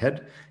just in my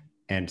head.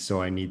 And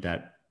so I need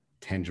that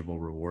tangible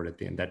reward at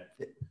the end.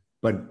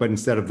 But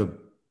instead of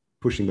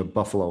pushing the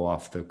buffalo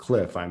off the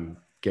cliff, I'm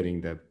getting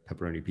the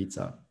pepperoni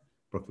pizza,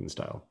 Brooklyn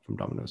style, from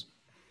Domino's.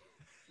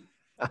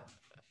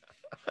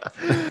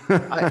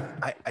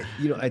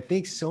 I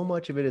think so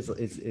much of it is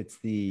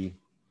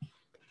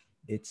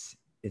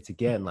it's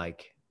again,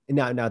 like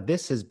now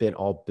this has been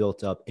all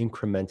built up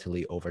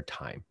incrementally over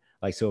time.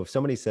 Like, so if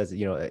somebody says,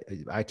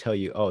 I tell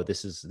you, oh,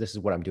 this is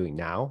what I'm doing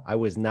now. I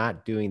was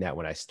not doing that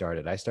when I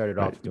started. I started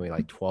off doing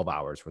like 12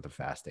 hours worth of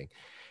fasting.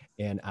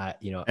 And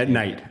at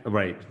night,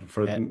 right,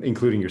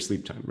 including your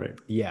sleep time, right?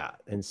 Yeah,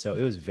 and so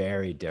it was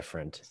very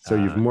different. So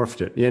you've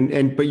morphed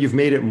it, but you've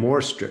made it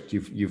more strict.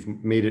 You've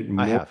made it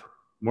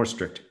more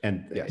strict,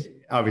 and yes,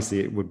 obviously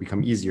it would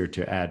become easier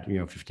to add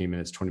 15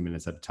 minutes, 20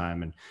 minutes at a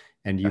time,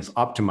 and you've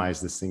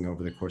optimized this thing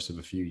over the course of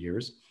a few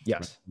years.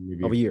 Yes,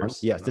 right? Over years.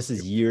 Months, yes, this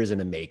is years in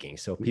the making.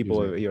 So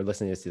people you're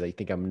listening to this, they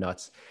think I'm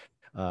nuts.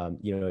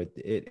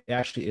 It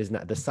actually is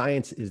not. The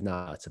science is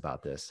not nuts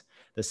about this.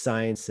 The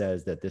science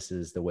says that this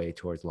is the way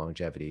towards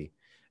longevity.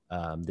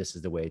 This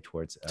is the way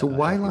towards. So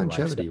why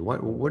longevity?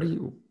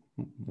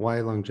 Why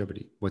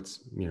longevity? What's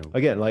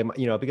again, like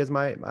because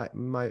my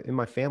in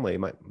my family,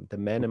 the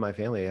men in my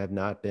family have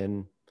not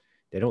been.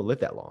 They don't live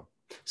that long.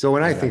 So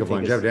when I think of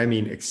longevity, I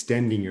mean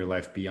extending your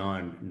life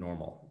beyond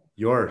normal.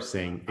 You're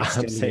saying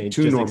extending it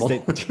to normal.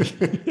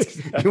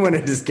 You want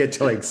to just get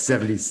to like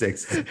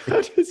 76.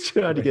 I'm just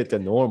trying to get to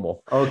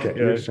normal. Okay.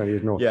 You're just trying to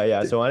get normal.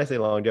 Yeah. So when I say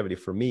longevity,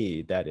 for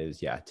me, that is,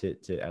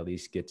 to at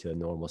least get to a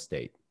normal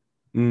state.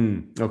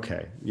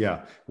 Okay.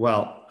 Yeah.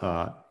 Well,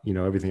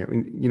 everything. I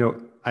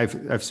mean,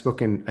 I've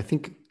spoken. I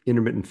think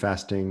intermittent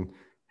fasting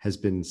has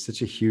been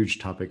such a huge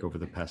topic over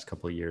the past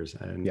couple of years,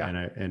 and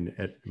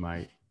at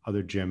my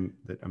other gym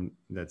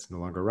that's no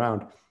longer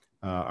around,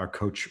 our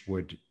coach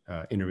would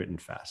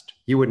intermittent fast.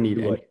 He wouldn't eat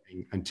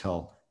anything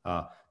until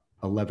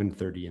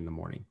 11:30 in the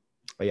morning.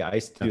 But yeah, I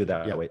used to do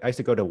that way. I used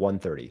to go to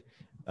 1:30,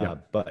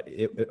 but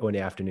in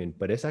the afternoon.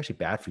 But it's actually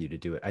bad for you to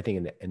do it, I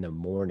think, in the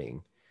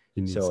morning.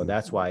 So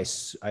that's why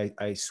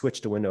I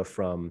switched the window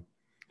from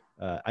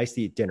I used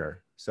to eat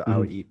dinner. So I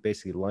would eat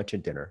basically lunch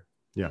and dinner.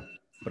 Yeah.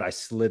 But I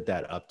slid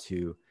that up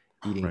to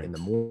eating in the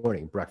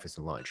morning, breakfast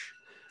and lunch.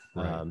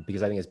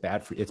 Because I think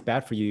it's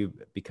bad for you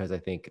because I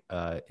think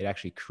it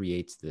actually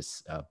creates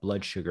this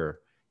blood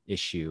sugar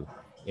issue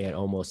and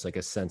almost like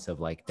a sense of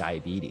like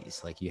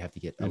diabetes. Like you have to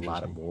get a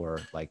lot of more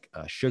like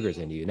sugars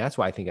into you. And that's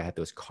why I think I had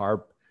those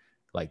carb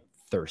like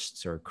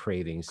thirsts or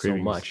cravings so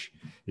much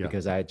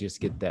because I just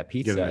get that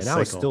pizza and I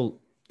was still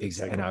it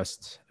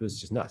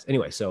was just nuts.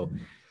 Anyway, so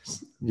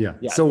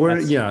so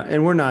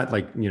we're not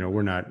like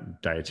we're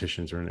not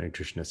dietitians or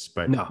nutritionists,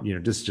 but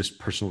just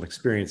personal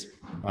experience.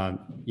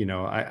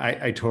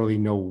 I totally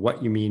know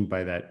what you mean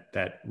by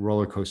that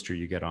roller coaster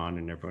you get on,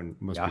 and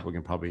most people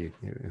can probably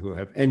who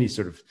have any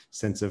sort of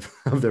sense of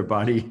their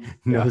body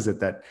knows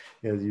that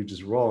you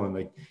just roll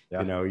and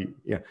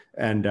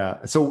and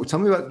so tell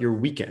me about your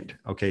weekend.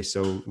 Okay,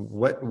 so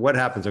what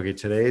happens? Okay,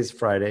 today is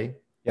Friday.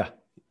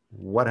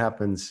 What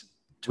happens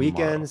tomorrow?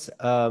 Weekends?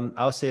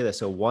 I'll say this.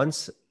 So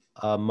once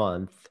a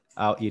month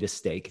I'll eat a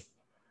steak.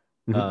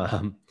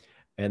 And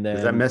then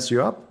does that mess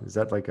you up? Is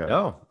that like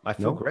no, I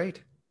feel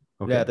great.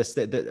 Okay.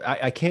 Yeah,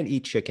 I can't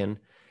eat chicken.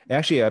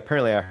 Actually,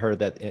 apparently I heard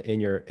that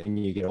in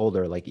you get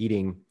older, like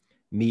eating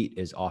meat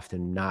is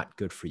often not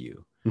good for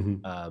you.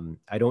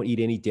 I don't eat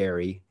any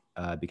dairy.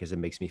 because it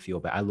makes me feel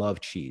bad. I love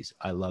cheese.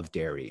 I love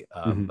dairy,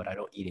 but I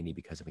don't eat any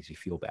because it makes me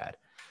feel bad.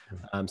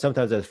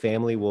 Sometimes as a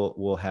family,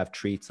 we'll have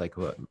treats like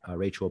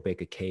Rachel will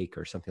bake a cake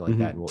or something like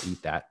that, and we'll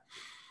eat that.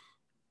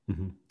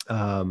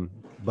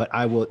 But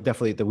I will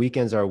definitely, the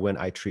weekends are when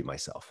I treat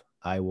myself.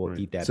 I will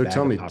eat that. So bag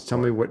tell me, of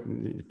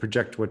popcorn.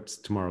 project what's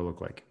tomorrow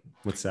look like?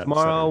 What's that?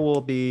 Tomorrow Saturday?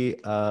 will be,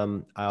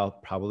 I'll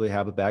probably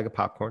have a bag of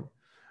popcorn.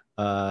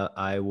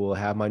 I will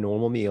have my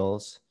normal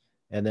meals,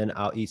 and then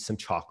I'll eat some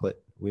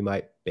chocolate. We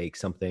might bake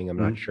something. I'm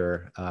not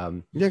sure.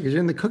 Yeah, because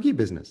you're in the cookie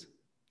business.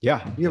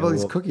 Yeah. You have all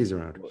these cookies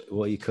around.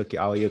 We'll eat cookie.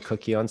 I'll eat a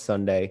cookie on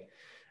Sunday.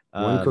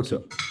 One cookie.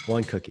 So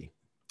one cookie.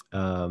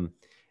 And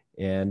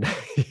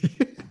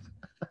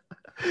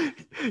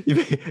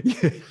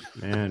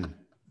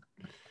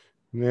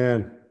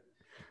man.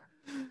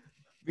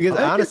 Because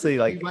honestly,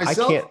 like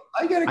myself,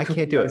 I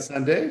can't do on it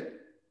Sunday.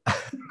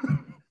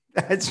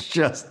 That's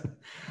just,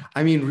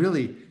 I mean,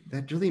 really,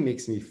 that really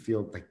makes me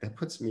feel like that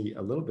puts me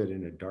a little bit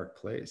in a dark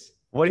place.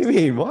 What do you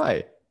mean?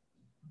 Why?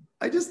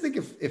 I just think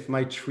if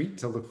my treat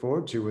to look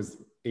forward to was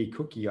a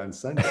cookie on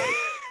Sunday,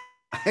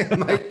 I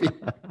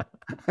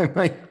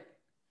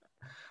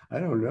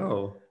don't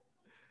know.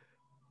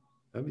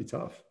 That'd be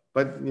tough.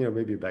 But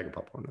maybe a bag of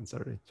popcorn on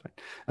Saturday. It's fine.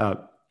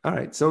 All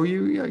right. So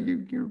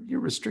you're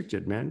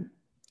restricted, man,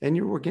 and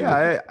you're working.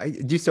 Yeah, I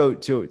do. So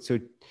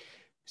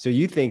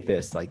you think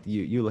this, like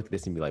you look at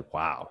this and be like,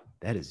 wow,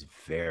 that is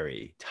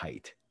very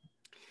tight.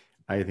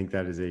 I think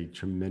that is a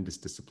tremendous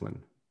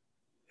discipline.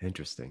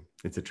 Interesting.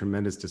 It's a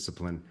tremendous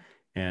discipline.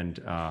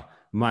 And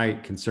my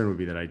concern would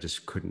be that I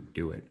just couldn't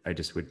do it. I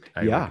just would.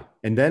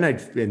 And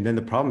then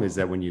the problem is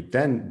that when you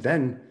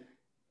then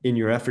in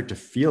your effort to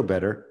feel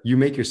better, you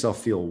make yourself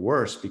feel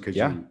worse because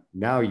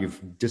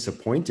you've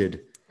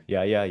disappointed.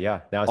 Yeah.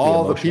 Now it's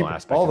all the the people,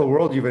 aspect all the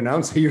world you've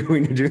announced that you're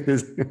going to do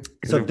this.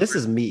 So this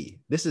is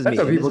me. That's me.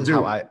 What people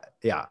do. I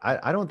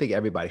don't think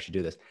everybody should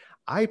do this.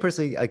 I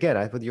personally,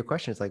 again, with your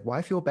question, it's like,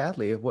 why feel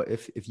badly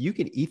if you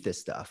can eat this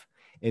stuff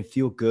and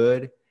feel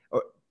good,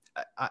 or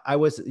I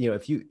was,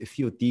 if you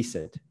feel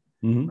decent,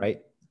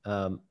 right?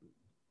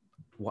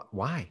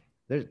 Why?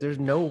 There's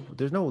no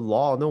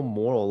law, no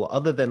moral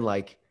other than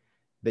like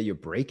that you're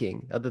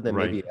breaking, other than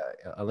maybe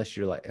unless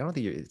you're like, I don't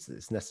think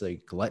it's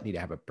necessarily gluttony to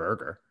have a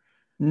burger.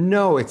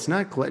 No, it's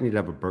not gluttony to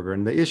have a burger.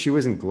 And the issue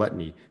isn't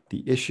gluttony.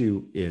 The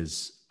issue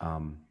is,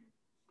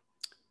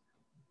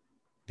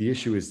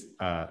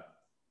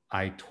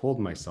 I told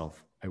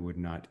myself I would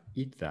not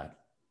eat that.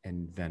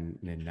 And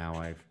now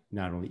I've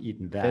not only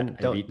eaten that.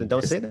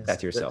 Don't say that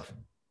to yourself.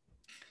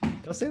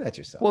 Don't say that to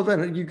yourself. Well,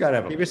 then you got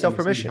to give yourself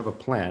permission. You have a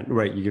plan,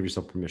 right? You give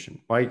yourself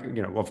permission. Why?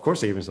 Of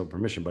course I give myself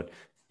permission, but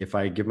if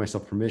I give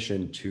myself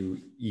permission to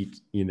eat,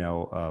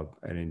 an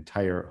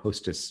entire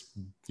Hostess,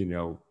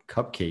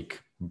 cupcake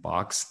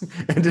box,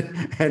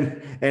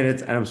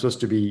 and I'm supposed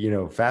to be,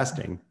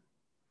 fasting,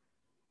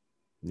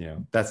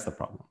 that's the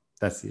problem.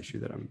 That's the issue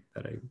that I'm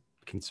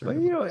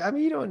concerned. Well,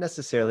 you don't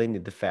necessarily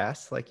need to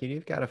fast. Like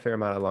you've got a fair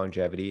amount of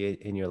longevity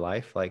in your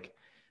life. Like,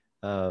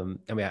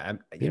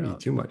 maybe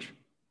too much.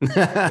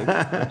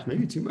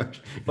 maybe too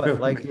much. But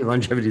like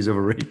longevity is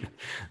overrated.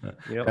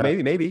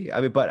 Maybe.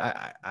 I mean, but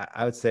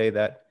I would say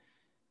that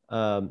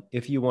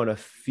if you want to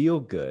feel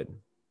good,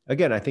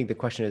 again, I think the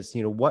question is,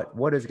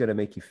 what is going to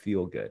make you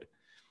feel good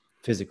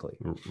physically,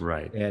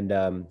 right? And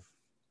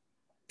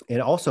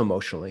also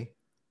emotionally.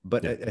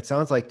 But it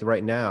sounds like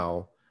right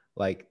now,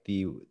 like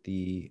the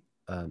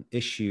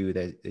issue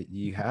that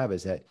you have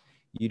is that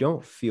you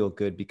don't feel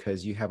good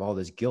because you have all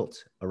this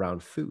guilt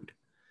around food.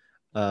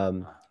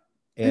 I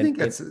think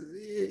it's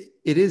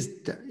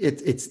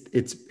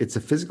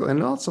a physical,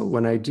 and also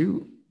when I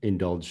do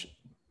indulge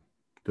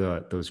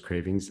those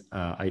cravings,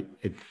 I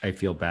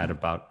feel bad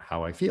about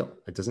how I feel.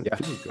 It doesn't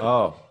feel good.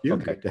 Oh, feel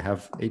good to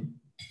have a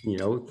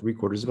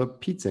 3/4 of a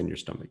pizza in your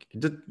stomach.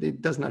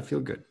 It does not feel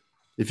good.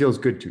 It feels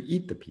good to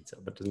eat the pizza,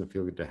 but it doesn't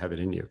feel good to have it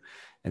in you.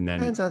 And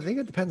then I think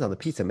it depends on the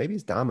pizza. Maybe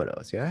it's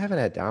Domino's. I haven't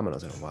had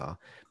Domino's in a while,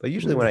 but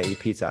usually when I eat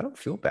pizza, I don't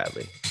feel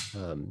badly.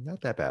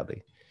 Not that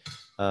badly.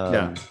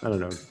 I don't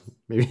know.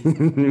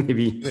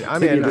 Maybe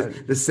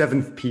the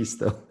seventh piece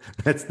though.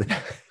 That's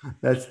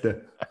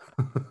the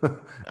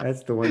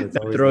one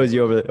that throws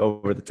you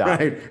over the top.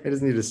 Right. I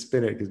just need to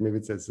spin it because maybe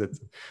it says that's,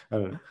 I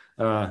don't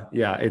know.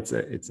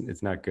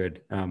 It's not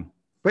good.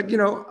 But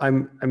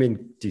I'm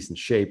in decent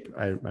shape.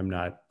 I'm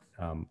not.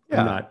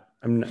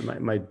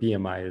 My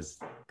BMI is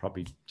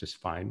probably just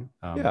fine.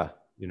 So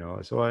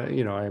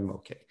I'm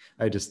okay.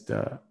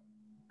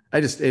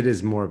 It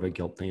is more of a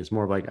guilt thing. It's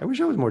more of like, I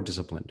wish I was more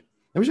disciplined.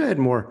 I wish I had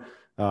more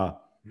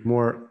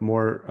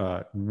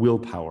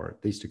willpower.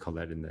 They used to call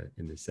that in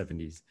the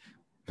 70s.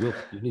 You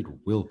need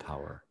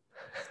willpower.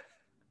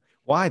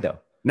 Why though?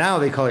 Now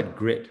they call it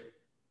grit.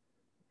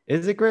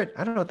 Is it grit?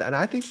 I don't know. And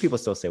I think people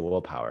still say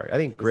willpower. I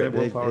think grit.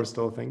 Willpower is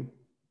still a thing.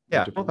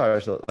 Yeah, willpower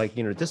is still, like,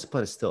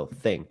 discipline is still a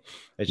thing.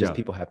 It's just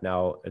people have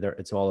now.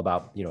 It's all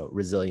about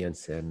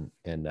resilience and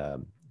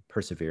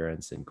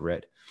perseverance and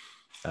grit.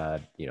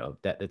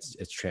 That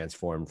it's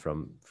transformed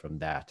from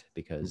that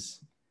because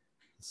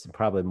it's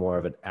probably more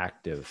of an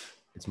active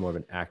It's more of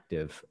an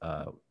active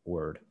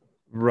word.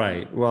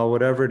 Right. Well,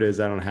 whatever it is,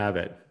 I don't have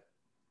it.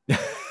 You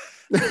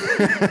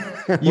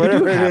do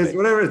Whatever it have is, it.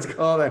 whatever it's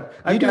called. You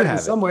I've do got it in have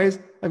it. some ways.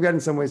 I've got it in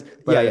some ways,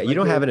 but Yeah, I yeah. You like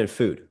don't have to, it in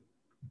food.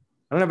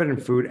 I don't have it in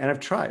food, and I've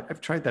tried.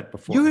 I've tried that You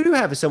before. do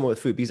have it somewhat with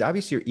food because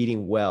obviously you're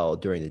eating well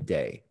during the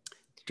day.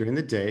 During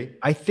the day.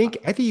 I think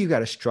you got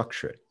to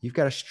structure it. You've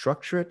got to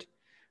structure it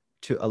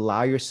to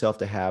allow yourself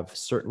to have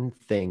certain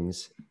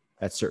things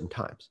at certain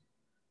times.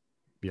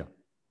 Yeah,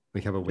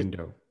 we have a Just,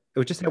 window. it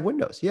would just have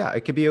windows. Yeah,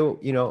 it could be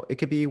it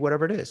could be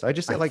whatever it is. I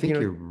just I like think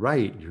you're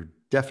right. You're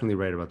definitely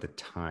right about the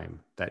time.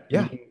 That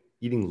yeah.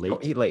 eating Don't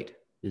late eat late.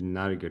 is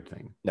not a good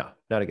thing. No,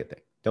 not a good thing.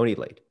 Don't eat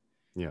late.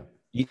 Yeah.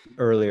 Eat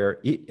earlier.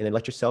 Eat and then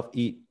let yourself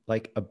eat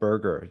like a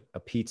burger, a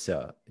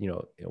pizza,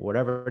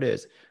 whatever it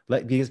is.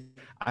 Because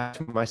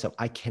myself,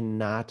 I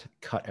cannot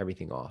cut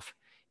everything off.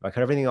 If I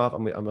cut everything off,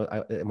 I'm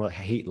gonna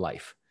hate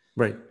life.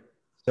 Right.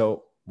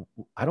 So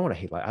I don't want to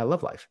hate life. I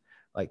love life.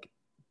 Like,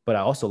 but I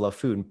also love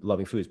food, and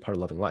loving food is part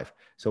of loving life.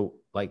 So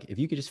like, if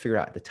you could just figure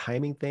out the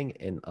timing thing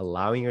and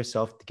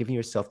giving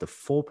yourself the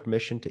full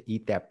permission to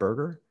eat that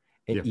burger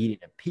and Yeah. eat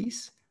it in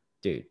peace,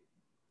 dude,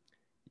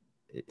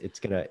 it's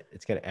gonna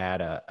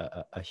add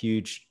a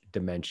huge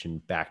dimension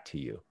back to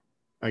you.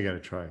 I gotta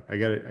try. I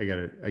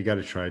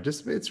gotta try.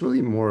 Just it's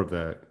really more of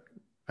the.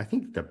 I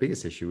think the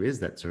biggest issue is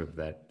that sort of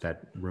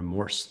that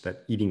remorse,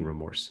 that eating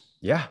remorse.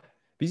 Yeah,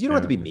 because you don't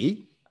have to be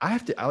me. I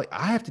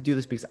have to do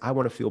this because I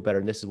want to feel better,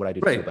 and this is what I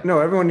do to feel Right. better. No,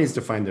 everyone needs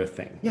to find their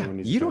thing. Yeah, Everyone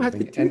needs you to don't find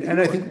have their to thing. do And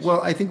I think,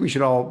 well, I think we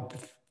should all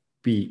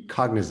be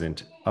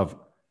cognizant of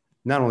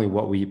not only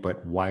what we eat,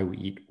 but why we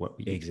eat what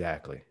we eat.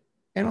 Exactly.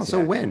 And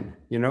also when,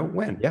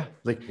 when. Yeah.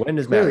 Like when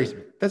does clearly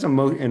matters. that's an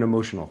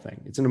emotional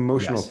thing. It's an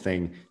emotional Yes.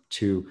 thing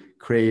to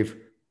crave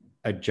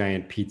a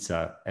giant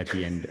pizza at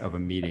the end of a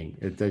meeting.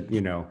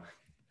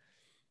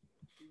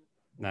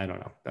 I don't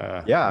know.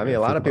 Yeah, I I mean, gotta a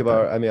lot think of about people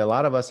that. are. I mean, a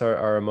lot of us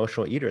are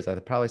emotional eaters.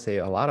 I'd probably say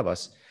a lot of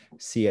us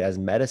see it as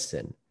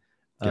medicine.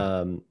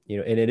 Yeah. And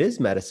it is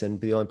medicine.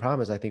 But the only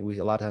problem is, I think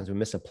a lot of times we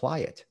misapply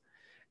it.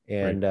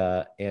 And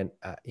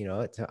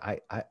it's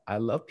I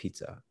love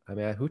pizza. I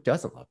mean, who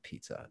doesn't love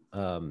pizza?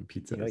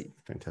 Pizza is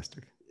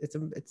fantastic.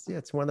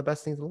 It's one of the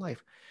best things in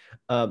life.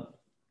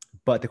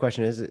 But the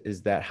question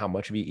is that how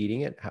much are you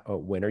eating it?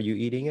 When are you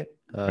eating it?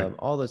 Right.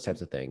 All those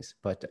types of things.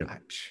 But Yeah.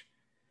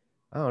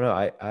 I don't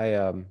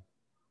know.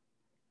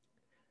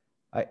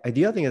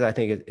 The other thing is I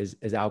think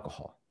is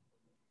alcohol.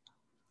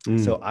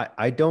 So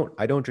I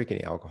don't drink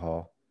any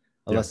alcohol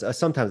unless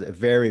sometimes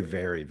very,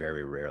 very,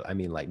 very rarely. I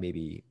mean, like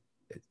maybe,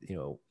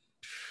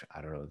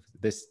 I don't know,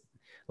 this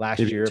last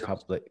Maybe year,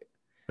 probably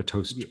a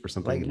toast or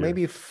something. like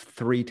maybe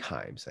 3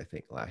 times, I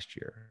think last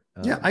year.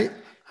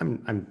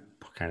 I'm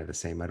kind of the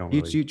same. I don't Do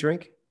really. you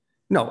drink?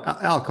 No,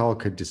 alcohol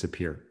could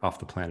disappear off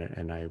the planet,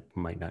 and I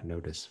might not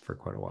notice for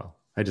quite a while.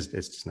 It's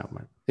just not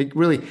my. It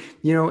really,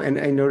 and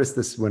I noticed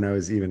this when I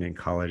was even in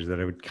college that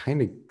I would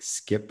kind of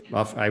skip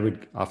off. I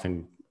would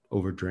often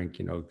overdrink,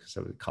 because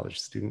I was a college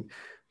student.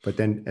 But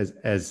then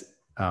as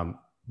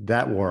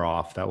that wore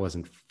off, that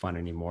wasn't fun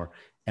anymore,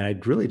 and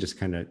I'd really just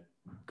kind of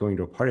going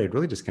to a party. I'd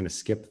really just kind of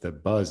skip the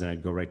buzz, and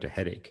I'd go right to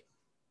headache.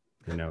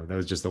 That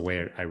was just the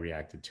way I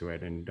reacted to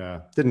it, and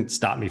didn't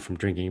stop me from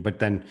drinking. But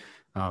then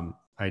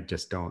I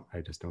just don't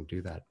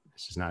do that.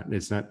 It's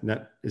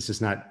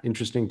just not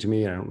interesting to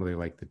me. I don't really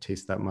like the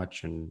taste that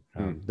much, and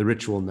the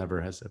ritual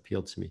never has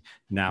appealed to me.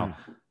 Now,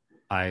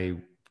 I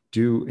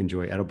do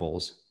enjoy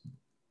edibles.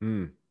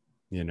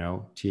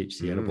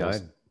 THC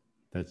edibles.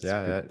 That's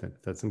good.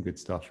 That's some good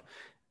stuff,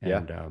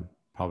 and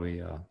probably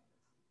a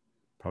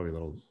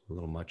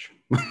little much.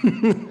 A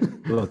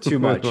little too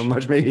much. A little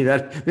much. Maybe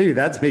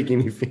that's making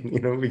me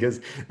feel,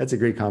 because that's a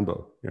great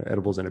combo.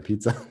 Edibles and a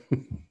pizza.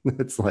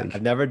 It's like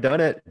I've never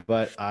done it,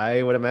 but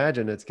I would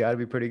imagine it's got to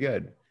be pretty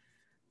good.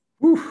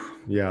 Whew,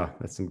 yeah,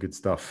 that's some good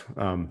stuff.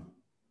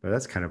 But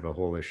that's kind of a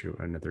whole issue,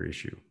 another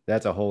issue.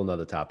 That's a whole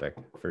nother topic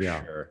for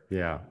sure.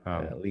 Yeah.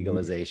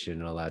 Legalization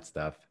and all that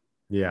stuff.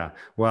 Yeah.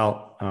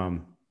 Well,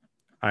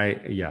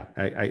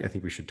 I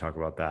think we should talk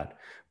about that.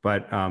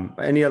 But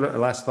any other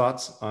last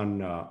thoughts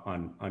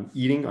on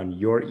eating, on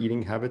your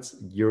eating habits?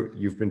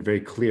 You've been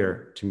very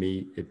clear to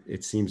me.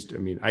 It seems to. I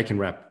mean, I can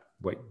wrap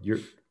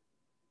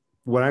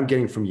what I'm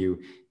getting from you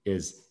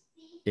is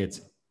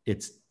it's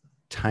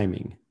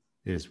timing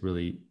is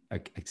really a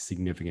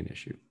significant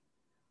issue.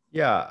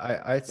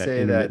 Yeah, I'd say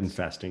that intermittent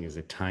fasting is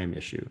a time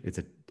issue.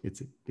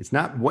 It's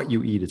not what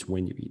you eat; it's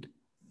when you eat.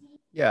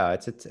 Yeah,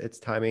 it's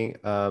timing.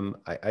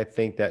 I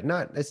think that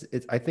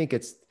I think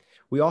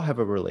we all have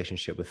a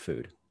relationship with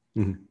food.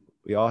 Mm-hmm.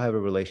 We all have a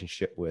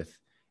relationship with,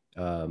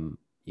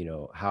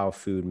 how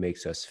food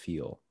makes us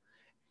feel.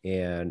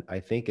 And I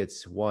think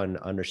it's one,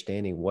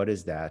 understanding what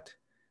is that,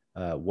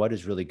 what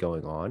is really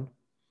going on.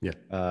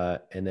 Yeah.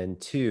 And then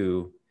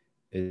two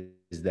is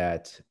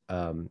that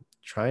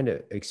trying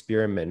to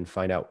experiment and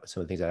find out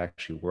some of the things that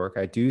actually work.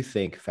 I do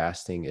think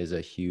fasting is a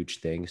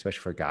huge thing,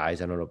 especially for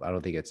guys. I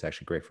don't think it's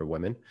actually great for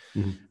women,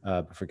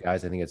 but for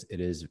guys, I think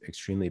it is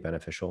extremely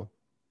beneficial.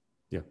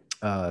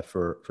 Yeah.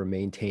 For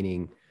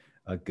maintaining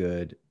a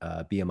good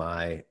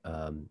BMI,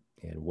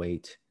 and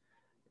weight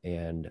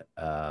and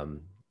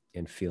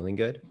feeling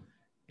good,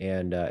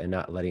 and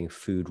not letting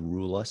food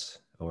rule us,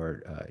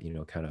 or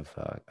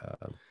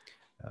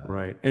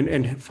Right.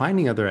 And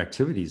finding other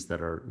activities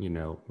that are,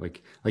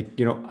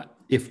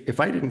 if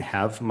I didn't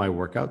have my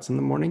workouts in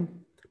the morning,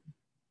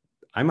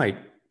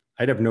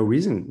 I'd have no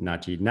reason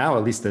not to eat. Now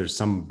at least there's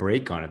some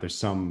break on it. There's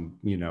some,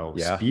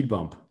 yeah, speed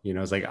bump.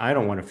 It's like I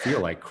don't want to feel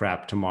like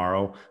crap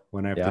tomorrow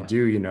when I have to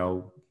yeah,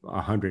 do,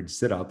 100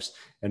 sit-ups.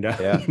 And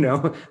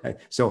yeah.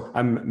 so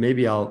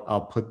maybe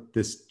I'll put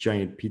this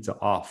giant pizza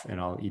off and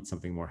I'll eat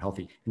something more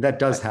healthy. And that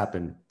does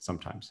happen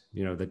sometimes.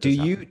 That Do does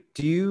happen.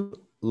 you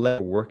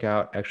let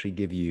workout actually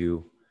give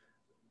you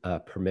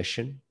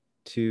permission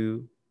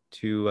to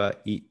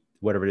eat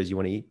whatever it is you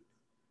want to eat?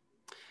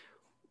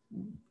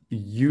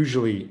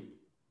 Usually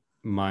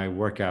my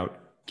workout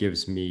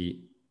tells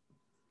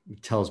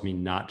me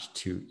not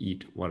to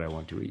eat what I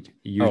want to eat.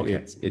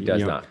 Okay, it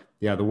does not.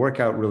 Yeah, the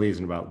workout really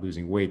isn't about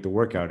losing weight. The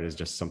workout is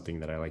just something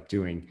that I like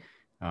doing.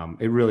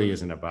 It really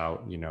isn't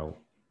about,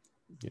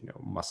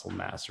 muscle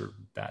mass or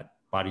that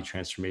body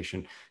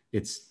transformation.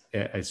 It's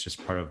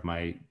just part of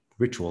my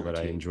ritual that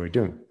I enjoy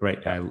doing. Right.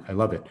 Yeah. I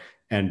love it.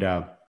 And,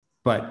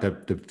 but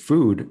the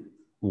food,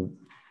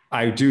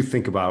 I do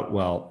think about,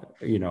 well,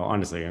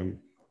 honestly, I'm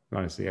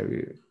not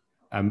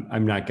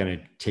going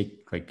to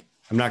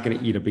I'm not going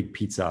to eat a big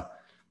pizza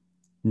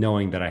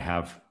knowing that I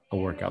have a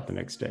workout the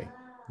next day.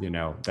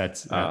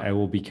 I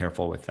will be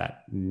careful with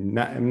that.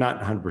 I'm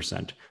not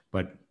 100%,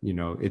 but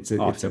it's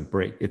a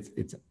break.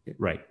 It's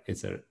right.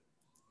 It's a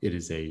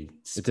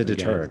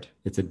deterrent.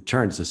 It's a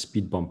deterrent. It's a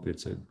speed bump.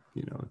 It's a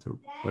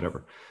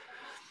whatever.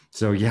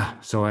 So yeah,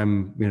 so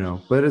I'm,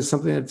 but it's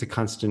something that's a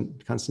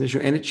constant issue,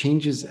 and it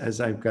changes as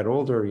I've got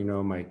older.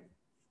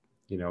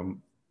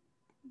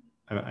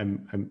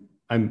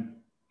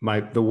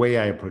 The way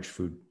I approach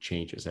food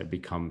changes.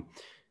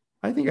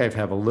 I think I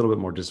have a little bit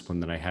more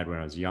discipline than I had when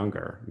I was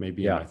younger.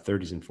 Maybe in my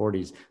 30s and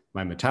 40s,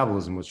 my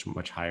metabolism was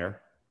much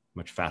higher,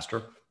 much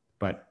faster,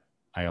 but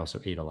I also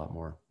ate a lot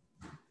more.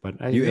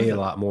 But you ate a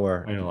lot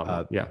more. I ate a lot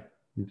more. Yeah,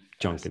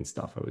 junk and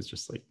stuff. I was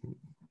just like,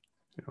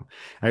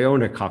 I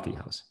own a coffee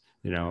house.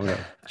 A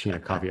chain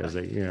of coffee. I was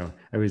like,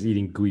 I was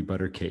eating gooey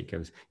butter cake. I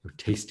was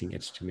tasting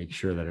it to make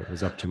sure that it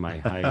was up to my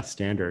high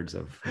standards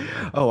of.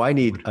 Oh, I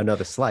need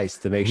another slice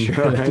to make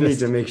sure. I need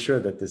to make sure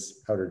that this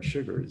powdered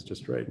sugar is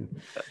just right.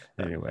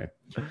 Anyway,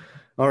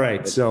 all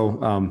right.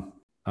 So,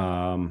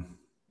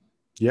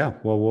 yeah.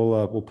 Well,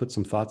 we'll put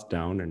some thoughts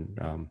down,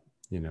 and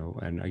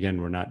and again,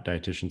 we're not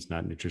dietitians,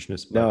 not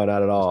nutritionists. But no,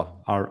 not at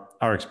all.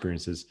 Our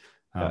experiences.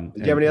 Did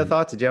you have any other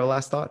thoughts? Did you have a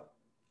last thought?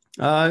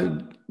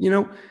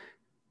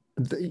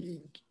 The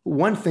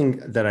one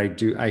thing that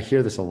I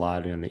hear this a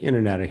lot on the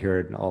internet. I hear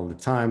it all the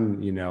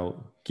time.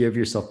 Give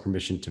yourself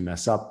permission to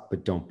mess up,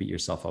 but don't beat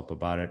yourself up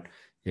about it.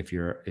 If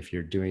you're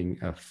doing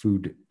a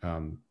food,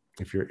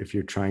 if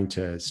you're trying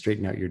to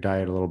straighten out your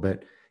diet a little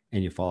bit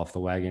and you fall off the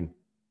wagon,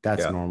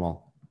 that's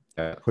normal.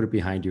 Yeah. Put it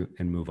behind you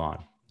and move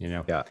on.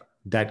 Yeah.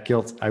 That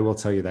guilt, I will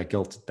tell you, that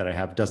guilt that I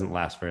have doesn't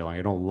last very long.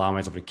 I don't allow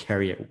myself to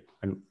carry it,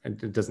 and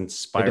it doesn't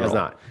spiral. It does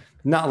not.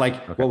 Not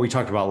like what we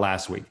talked about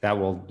last week. That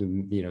will,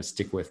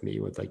 stick with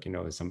me with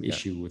some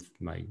issue with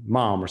my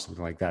mom or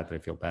something like that I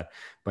feel bad.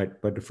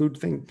 But the food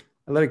thing,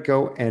 I let it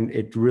go, and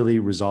it really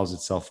resolves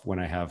itself when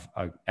I have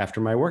after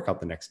my workout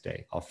the next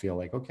day. I'll feel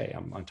like, okay,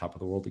 I'm on top of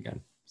the world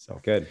again.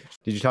 So good.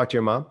 Did you talk to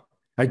your mom?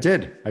 I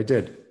did.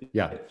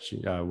 Yeah,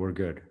 we're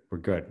good. We're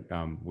good.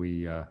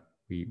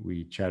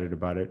 We chatted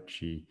about it.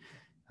 She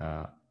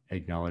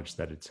acknowledged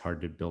that it's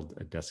hard to build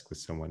a desk with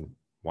someone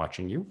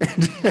watching you,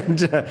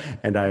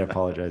 and I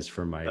apologize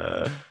for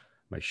my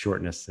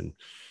shortness, and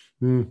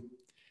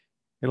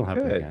it'll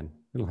happen again.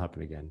 It'll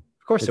happen again.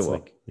 Of course it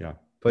will. Yeah.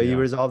 But you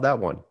resolved that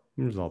one.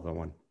 Resolved that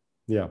one.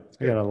 Yeah.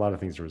 I got a lot of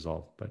things to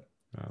resolve, but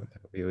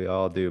we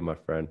all do, my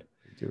friend.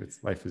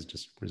 Life is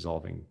just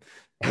resolving.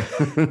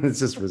 It's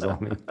just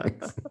resolving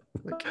things.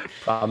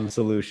 Problem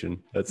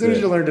solution. As soon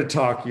as you learn to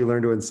talk, you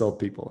learn to insult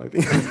people. I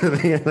think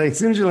as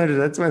soon as you learn to,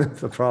 that's when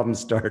the problems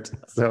start.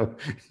 So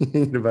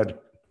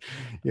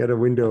you had a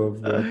window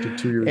of up to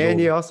 2 years old. And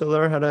you also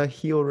learn how to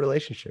heal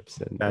relationships.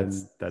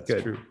 That's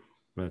true.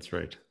 That's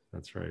right.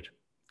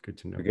 Good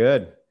to know. We're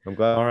good. I'm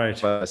glad. All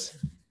right.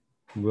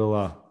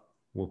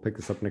 We'll pick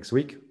this up next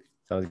week.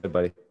 Sounds good,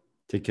 buddy.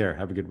 Take care.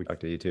 Have a good week.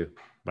 Talk to you too.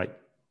 Bye.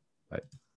 Bye.